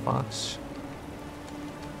 Is it Fox?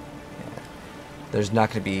 Yeah. There's not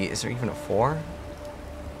going to be. Is there even a 4?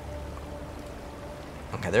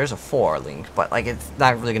 Okay, there's a 4 link, but like it's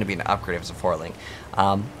not really going to be an upgrade if it's a 4 link.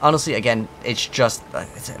 Honestly, again, it's just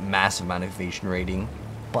it's a massive amount of evasion rating.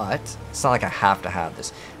 but it's not like I have to have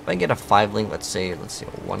this. If I can get a 5 link, let's see,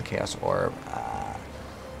 1 Chaos Orb,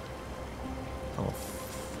 level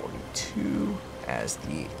 42 as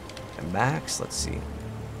the max. Let's see.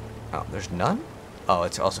 Oh, there's none? Oh,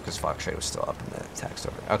 it's also because Fox Trade was still up in the text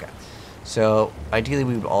over. Okay. So, ideally,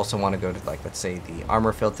 we would also want to go to, like, let's say the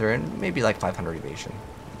armor filter and maybe like 500 evasion.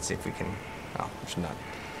 Let's see if we can. Oh, there's none.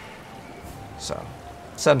 So,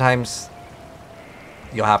 sometimes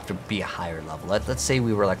you'll have to be a higher level. Let's say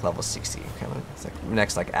we were like level 60. Okay, it's like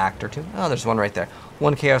next like act or two. Oh, there's one right there.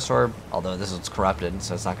 1 Chaos Orb, although this is corrupted,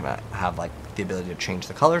 so it's not going to have like the ability to change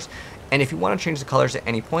the colors. And if you want to change the colors at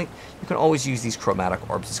any point, you can always use these chromatic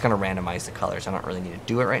orbs. It's going to randomize the colors. I don't really need to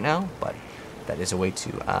do it right now, but that is a way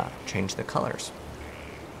to change the colors.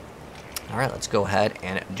 All right, let's go ahead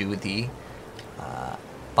and do the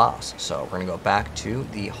boss. So we're going to go back to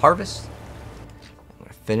the harvest. I'm going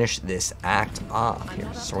to finish this act off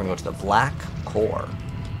here. So we're going to go to the black core.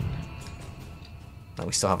 And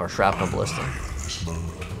we still have our shrapnel ballista.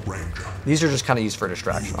 These are just kind of used for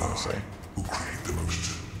distraction, honestly.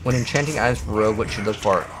 When enchanting items for rogue, what you look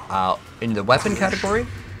for in the weapon category?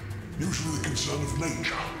 Usually the concern of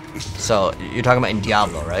nature. So you're talking about in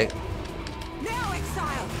Diablo, right? Now,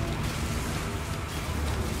 Exile!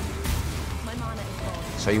 My mana is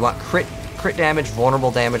gone. So you want crit damage, vulnerable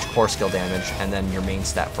damage, core skill damage, and then your main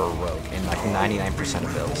stat for a rogue in like 99%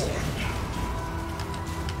 of builds.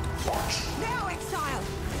 Now, Exile!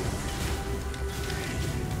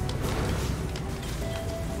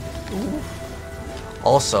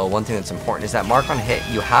 Also, one thing that's important is that mark on hit,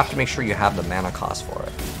 you have to make sure you have the mana cost for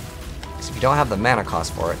it. Because if you don't have the mana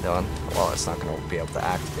cost for it, then, well, it's not going to be able to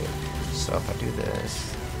activate. So if I do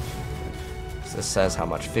this, so this says how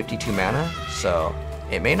much? 52 mana? So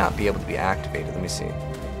it may not be able to be activated. Let me see.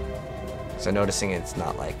 So noticing it's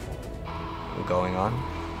not like going on.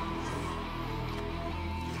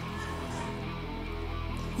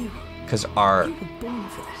 Because our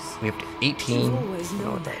we have to 18. I don't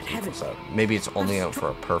know what that equals up. Maybe it's only out for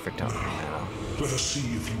a perfect amount of mana.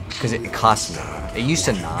 Because it costs mana. It used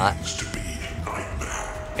to not.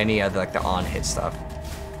 Any other like the on hit stuff.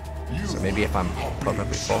 So maybe if I'm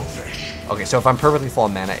perfectly full. Okay, so if I'm perfectly full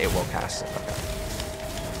on mana, it will cast it. Okay.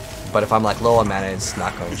 But if I'm like low on mana, it's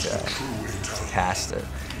not going to cast it.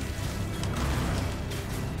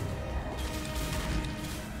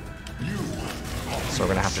 So we're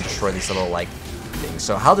gonna have to destroy these little like things.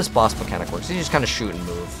 So how this boss mechanic works is you just kind of shoot and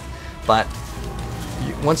move, but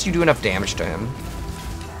once you do enough damage to him,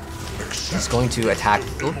 he's going to attack.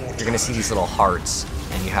 Ooh, you're gonna see these little hearts,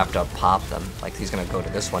 and you have to pop them. Like he's gonna go to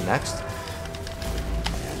this one next.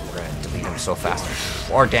 We're gonna delete him so fast.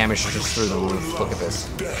 Our damage is just through the roof. Look at this.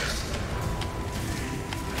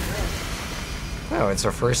 Oh, it's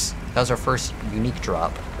our first. That was our first unique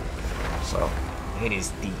drop. So it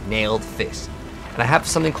is the nailed fist. And I have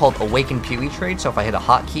something called Awakened PoE trade, so if I hit a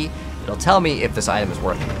hotkey, it'll tell me if this item is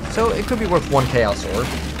worth it. So it could be worth 1 Chaos Orb.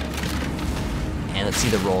 And let's see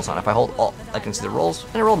the rolls on it. If I hold Alt, I can see the rolls,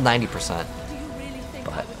 and I rolled 90%.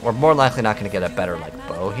 But we're more likely not going to get a better like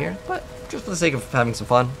bow here, but just for the sake of having some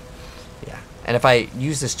fun. Yeah. And if I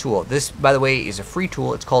use this tool, this, by the way, is a free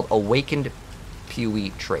tool. It's called Awakened PoE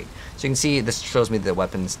trade. So you can see this shows me the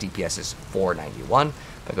weapon's DPS is 491.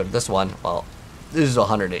 If I go to this one, well, this is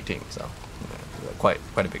 118, so quite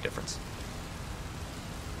a big difference.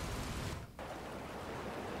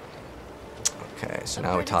 Okay, so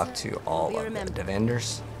now we talk to all of the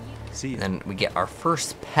vendors, and then we get our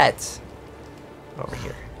first pet over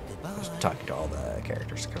here. Just talking to all the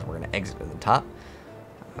characters because we're gonna exit at the top.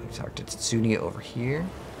 We talk to Tsunia over here.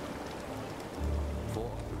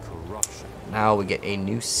 Now we get a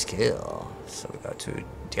new skill. So we go to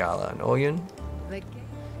Diala and Oyen.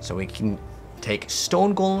 So we can take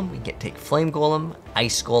Stone Golem, we can take Flame Golem,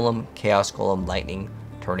 Ice Golem, Chaos Golem, Lightning,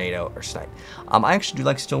 Tornado, or Snipe. I actually do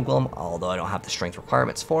like Stone Golem, although I don't have the strength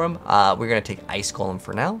requirements for him. We're going to take Ice Golem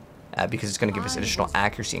for now, because it's going to give us additional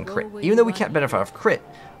accuracy and crit. Even though we can't benefit off crit,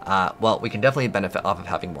 well, we can definitely benefit off of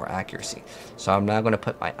having more accuracy. So I'm now going to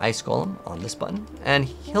put my Ice Golem on this button, and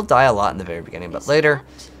he'll die a lot in the very beginning, but later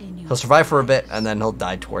he'll survive for a bit, and then he'll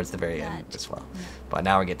die towards the very end as well. But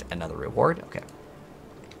now we get another reward. Okay.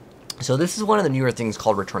 So this is one of the newer things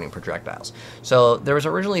called returning projectiles. So there was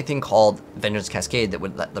originally a thing called Vengeance Cascade that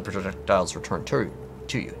would let the projectiles return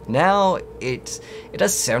to you. Now it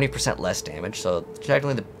does 70% less damage, so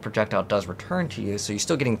technically the projectile does return to you, so you're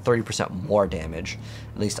still getting 30% more damage,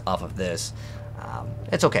 at least off of this.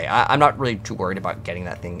 It's okay. I'm not really too worried about getting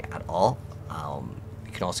that thing at all.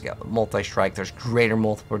 You can also get multi-strike. There's greater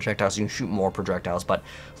multiple projectiles. You can shoot more projectiles, but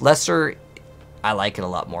lesser, I like it a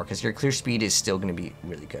lot more because your clear speed is still going to be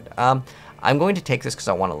really good. I'm going to take this because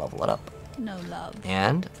I want to level it up. No love.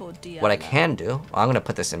 And For what I can do, I'm going to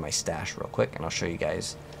put this in my stash real quick, and I'll show you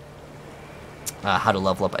guys how to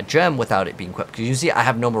level up a gem without it being equipped. Because you see, I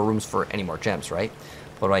have no more rooms for any more gems, right?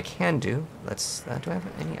 But what I can do, let's, do I have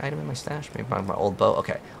any item in my stash? Maybe my old bow?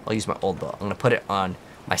 Okay, I'll use my old bow. I'm going to put it on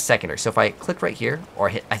my secondary. So if I click right here, or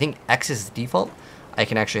hit, I think X is the default, I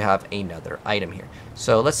can actually have another item here.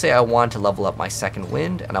 So let's say I want to level up my second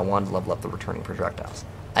wind, and I want to level up the returning projectiles.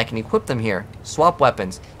 I can equip them here, swap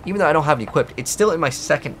weapons. Even though I don't have it equipped, it's still in my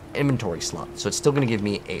second inventory slot, so it's still going to give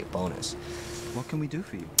me a bonus. What can we do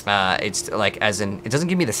for you? It's like, as in, it doesn't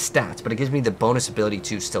give me the stats, but it gives me the bonus ability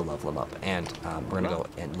to still level them up. And we're going to go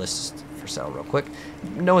and list for sale real quick.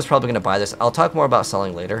 No one's probably going to buy this. I'll talk more about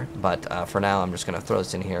selling later, but for now, I'm just going to throw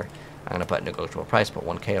this in here. I'm going to put negotiable price, put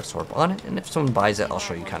 1k absorb on it, and if someone buys it, I'll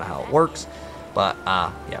show you kind of how it works. But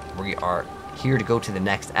yeah, we are here to go to the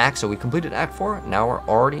next act. So we completed Act 4. Now we're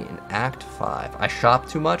already in Act 5. I shop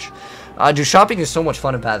too much. Dude, shopping is so much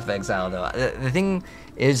fun in Path of Exile, though. The thing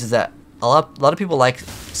is that a lot of people like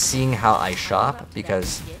seeing how I shop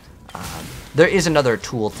because there is another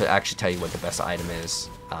tool to actually tell you what the best item is.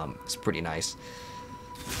 It's pretty nice,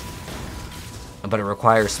 but it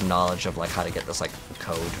requires some knowledge of like how to get this like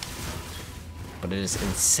code. But it is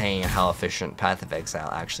insane how efficient Path of Exile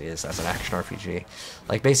actually is as an action RPG.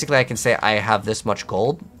 Like basically I can say I have this much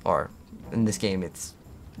gold, or in this game it's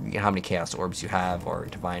how many chaos orbs you have, or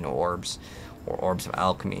divine orbs, or orbs of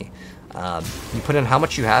alchemy. You put in how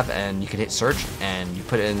much you have, and you can hit search, and you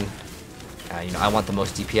put in, you know, I want the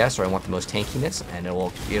most DPS, or I want the most tankiness, and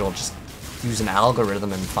it'll just use an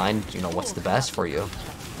algorithm and find, you know, what's the best for you.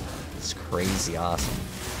 It's crazy awesome.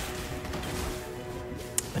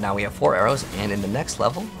 But now we have 4 arrows, and in the next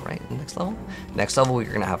level, right? Next level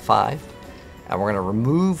we're gonna have 5, and we're gonna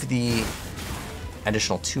remove the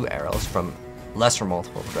additional 2 arrows from lesser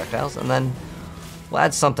multiple projectiles, and then we'll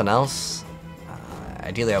add something else.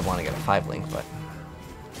 Ideally, I want to get a 5 link, but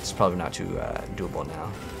it's probably not too doable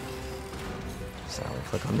now. So we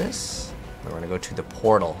click on this. We're going to go to the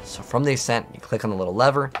portal. So from the ascent, you click on the little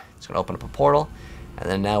lever. It's going to open up a portal, and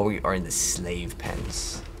then now we are in the slave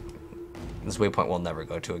pens. This waypoint we'll never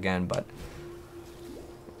go to again, but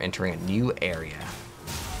we're entering a new area.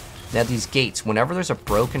 Now these gates, whenever there's a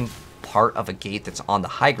broken part of a gate that's on the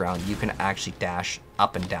high ground, you can actually dash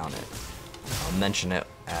up and down it. I'll mention it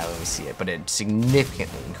when we see it, but it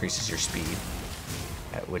significantly increases your speed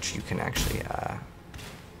at which you can actually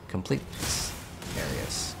complete these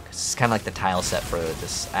areas. It's kind of like the tile set for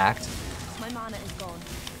this act. My mana is gone.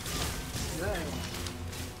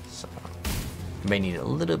 So you may need a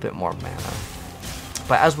little bit more mana,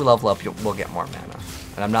 but as we level up, we'll get more mana.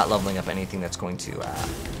 And I'm not leveling up anything that's going to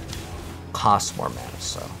cost more mana.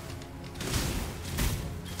 So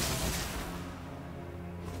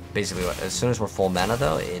basically, as soon as we're full mana,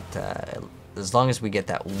 though, as long as we get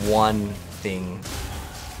that one thing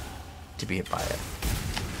to be hit by it,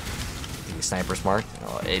 the sniper's mark, you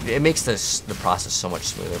know, it makes the process so much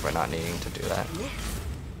smoother by not needing to do that.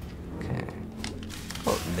 Okay.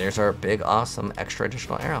 Well, there's our big, awesome, extra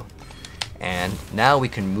additional arrow. And now we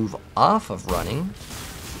can move off of running.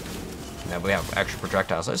 Now we have extra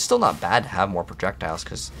projectiles. It's still not bad to have more projectiles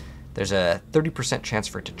because there's a 30% chance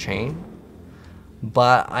for it to chain.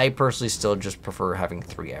 But I personally still just prefer having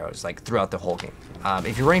 3 arrows, like throughout the whole game.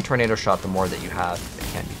 If you're running Tornado Shot, the more that you have, it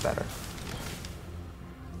can be better.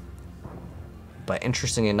 But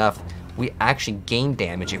interestingly enough, we actually gain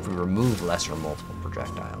damage if we remove lesser multiple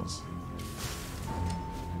projectiles.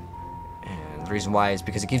 And the reason why is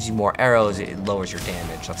because it gives you more arrows, it lowers your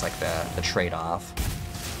damage. That's like the trade-off.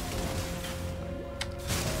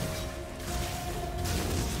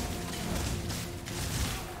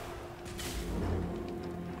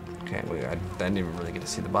 Okay, I didn't even really get to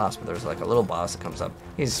see the boss, but there's like a little boss that comes up.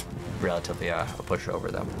 He's relatively a pushover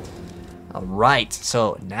though. Alright,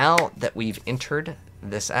 so now that we've entered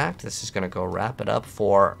this act, this is going to go wrap it up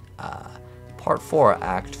for part 4,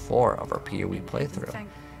 Act 4 of our PoE playthrough.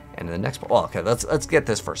 And in the next part, well, okay, let's get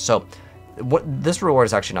this first. So, this reward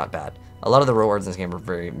is actually not bad. A lot of the rewards in this game are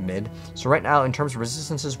very mid. So right now, in terms of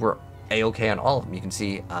resistances, we're a-okay on all of them. You can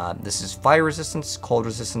see this is fire resistance, cold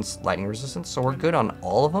resistance, lightning resistance. So we're good on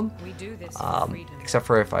all of them. We do this except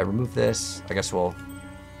for if I remove this, I guess we'll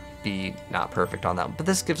be not perfect on that one. But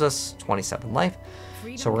this gives us 27 life.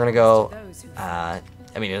 So we're gonna go. I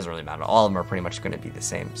mean, it doesn't really matter. All of them are pretty much going to be the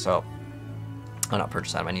same. So I'll not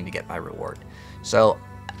purchase item. I need to get my reward. So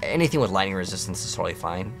anything with lightning resistance is totally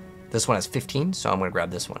fine. This one has 15, so I'm going to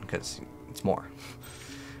grab this one because it's more.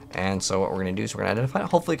 And so what we're going to do is we're going to identify it.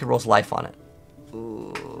 Hopefully it can roll life on it.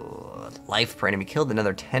 Ooh, life per enemy killed,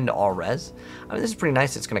 another 10 to all res. I mean, this is pretty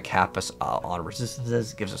nice. It's going to cap us on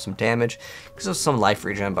resistances, gives us some damage, gives us some life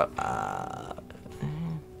regen, but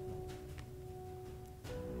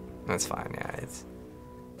that's fine. Yeah,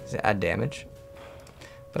 does it add damage?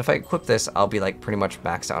 But if I equip this, I'll be like pretty much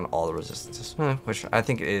maxed out on all the resistances, which I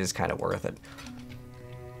think is kind of worth it.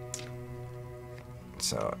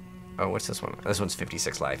 So, oh, what's this one? This one's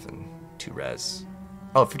 56 life and 2 res.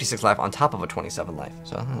 Oh, 56 life on top of a 27 life.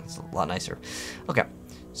 So that's a lot nicer. Okay,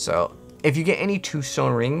 so if you get any 2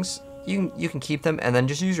 stone rings, you can keep them and then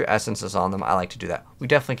just use your essences on them. I like to do that. We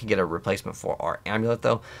definitely can get a replacement for our amulet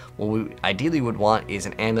though. What we ideally would want is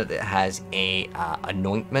an amulet that has a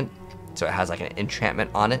anointment. So it has like an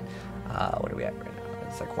enchantment on it. What are we at right now?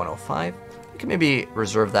 It's like 105. We can maybe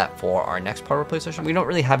reserve that for our next part of our play session. We don't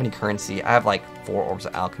really have any currency. I have like 4 orbs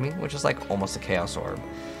of alchemy, which is like almost a chaos orb.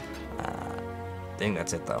 I think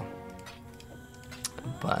that's it though.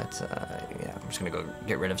 But yeah, I'm just gonna go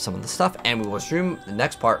get rid of some of the stuff, and we will resume the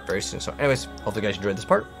next part very soon. So anyways, hopefully you guys enjoyed this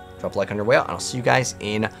part. Drop a like on your way out, and I'll see you guys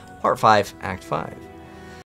in part 5, Act 5.